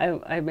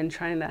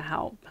trying to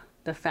help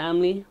the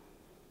family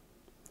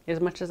as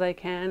much as I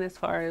can, as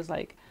far as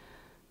like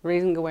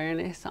raising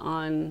awareness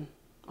on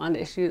the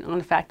issue, on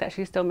the fact that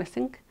she's still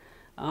missing.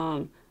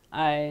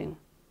 I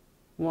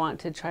want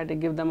to try to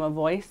give them a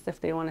voice if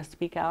they want to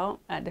speak out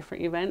at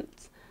different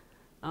events,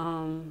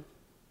 and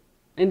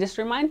and just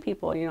remind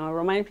people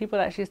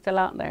that she's still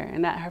out there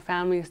and that her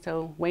family is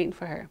still waiting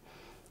for her.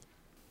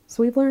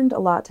 So we've learned a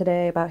lot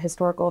today about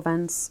historical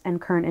events and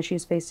current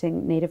issues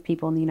facing Native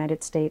people in the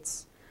United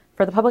States.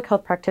 For the public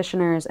health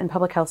practitioners and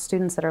public health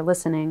students that are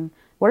listening,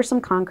 what are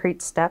some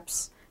concrete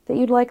steps that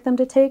you'd like them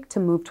to take to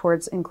move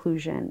towards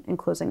inclusion and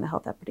closing the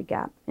health equity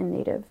gap in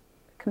Native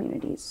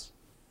communities?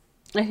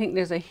 I think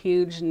there's a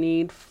huge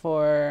need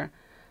for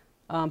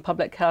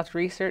public health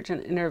research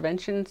and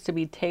interventions to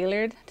be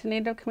tailored to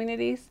Native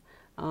communities,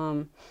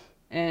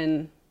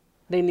 and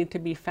they need to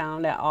be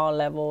found at all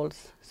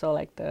levels. So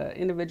like the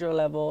individual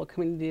level,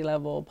 community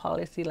level,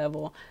 policy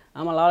level,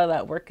 a lot of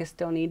that work is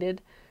still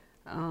needed.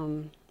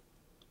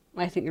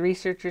 I think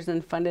researchers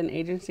and funding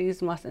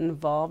agencies must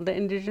involve the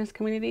Indigenous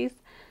communities.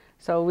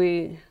 So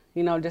we,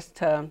 just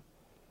to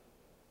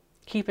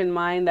keep in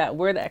mind that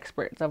we're the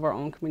experts of our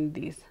own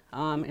communities,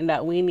 and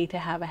that we need to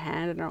have a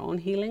hand in our own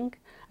healing,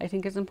 I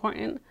think is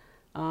important.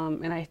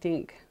 And I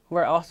think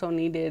we're also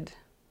needed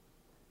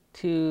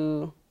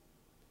to,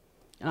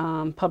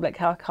 public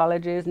health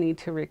colleges need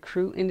to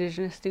recruit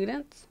Indigenous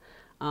students,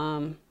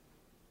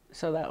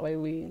 so that way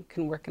we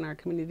can work in our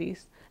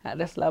communities at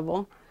this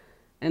level.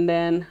 And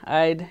then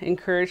I'd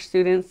encourage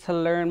students to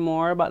learn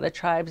more about the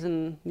tribes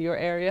in your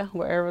area,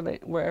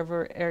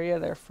 wherever area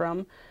they're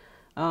from,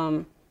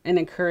 and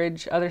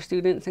encourage other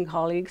students and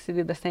colleagues to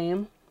do the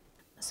same.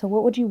 So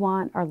what would you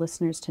want our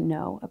listeners to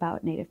know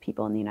about Native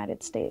people in the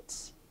United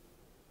States?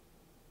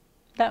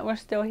 That we're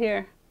still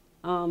here,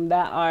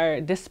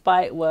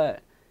 despite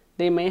what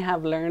they may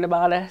have learned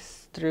about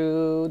us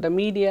through the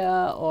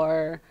media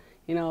or,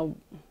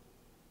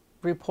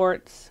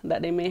 reports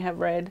that they may have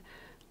read,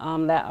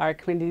 that our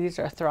communities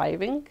are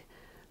thriving.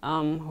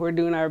 We're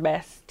doing our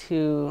best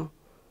to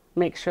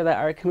make sure that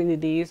our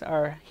communities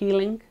are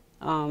healing,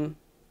 and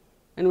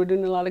we're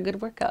doing a lot of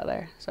good work out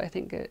there. So I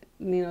think,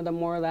 the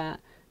more that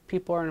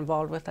people are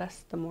involved with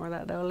us, the more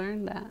that they'll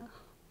learn that.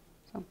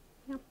 So,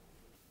 yeah.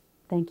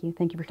 Thank you.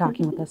 Thank you for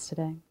talking with us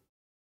today.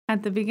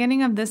 At the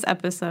beginning of this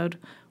episode,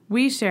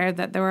 we shared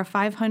that there were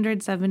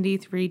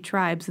 573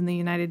 tribes in the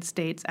United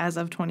States as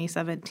of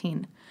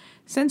 2017.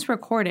 Since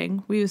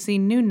recording, we've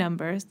seen new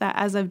numbers that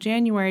as of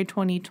January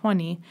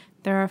 2020,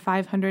 there are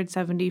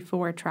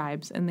 574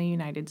 tribes in the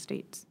United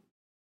States.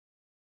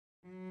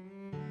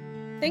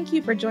 Thank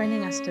you for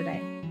joining us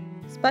today.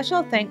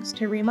 Special thanks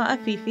to Rima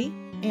Afifi,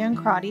 Ann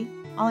Crotty,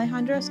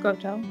 Alejandro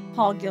Scotto,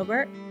 Paul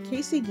Gilbert,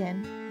 Casey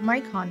Ginn,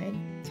 Mike Honig,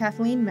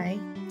 Kathleen May,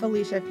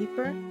 Felicia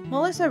Pieper,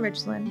 Melissa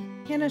Richland,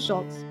 Hannah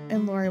Schultz,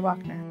 and Lori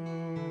Wachner.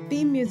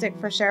 Theme music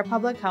for Share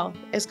Public Health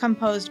is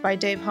composed by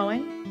Dave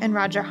Hoeing and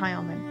Roger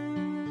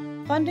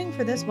Heilman. Funding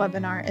for this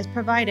webinar is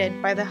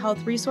provided by the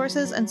Health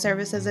Resources and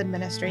Services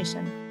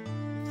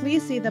Administration.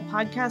 Please see the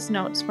podcast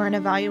notes for an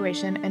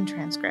evaluation and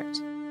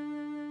transcript.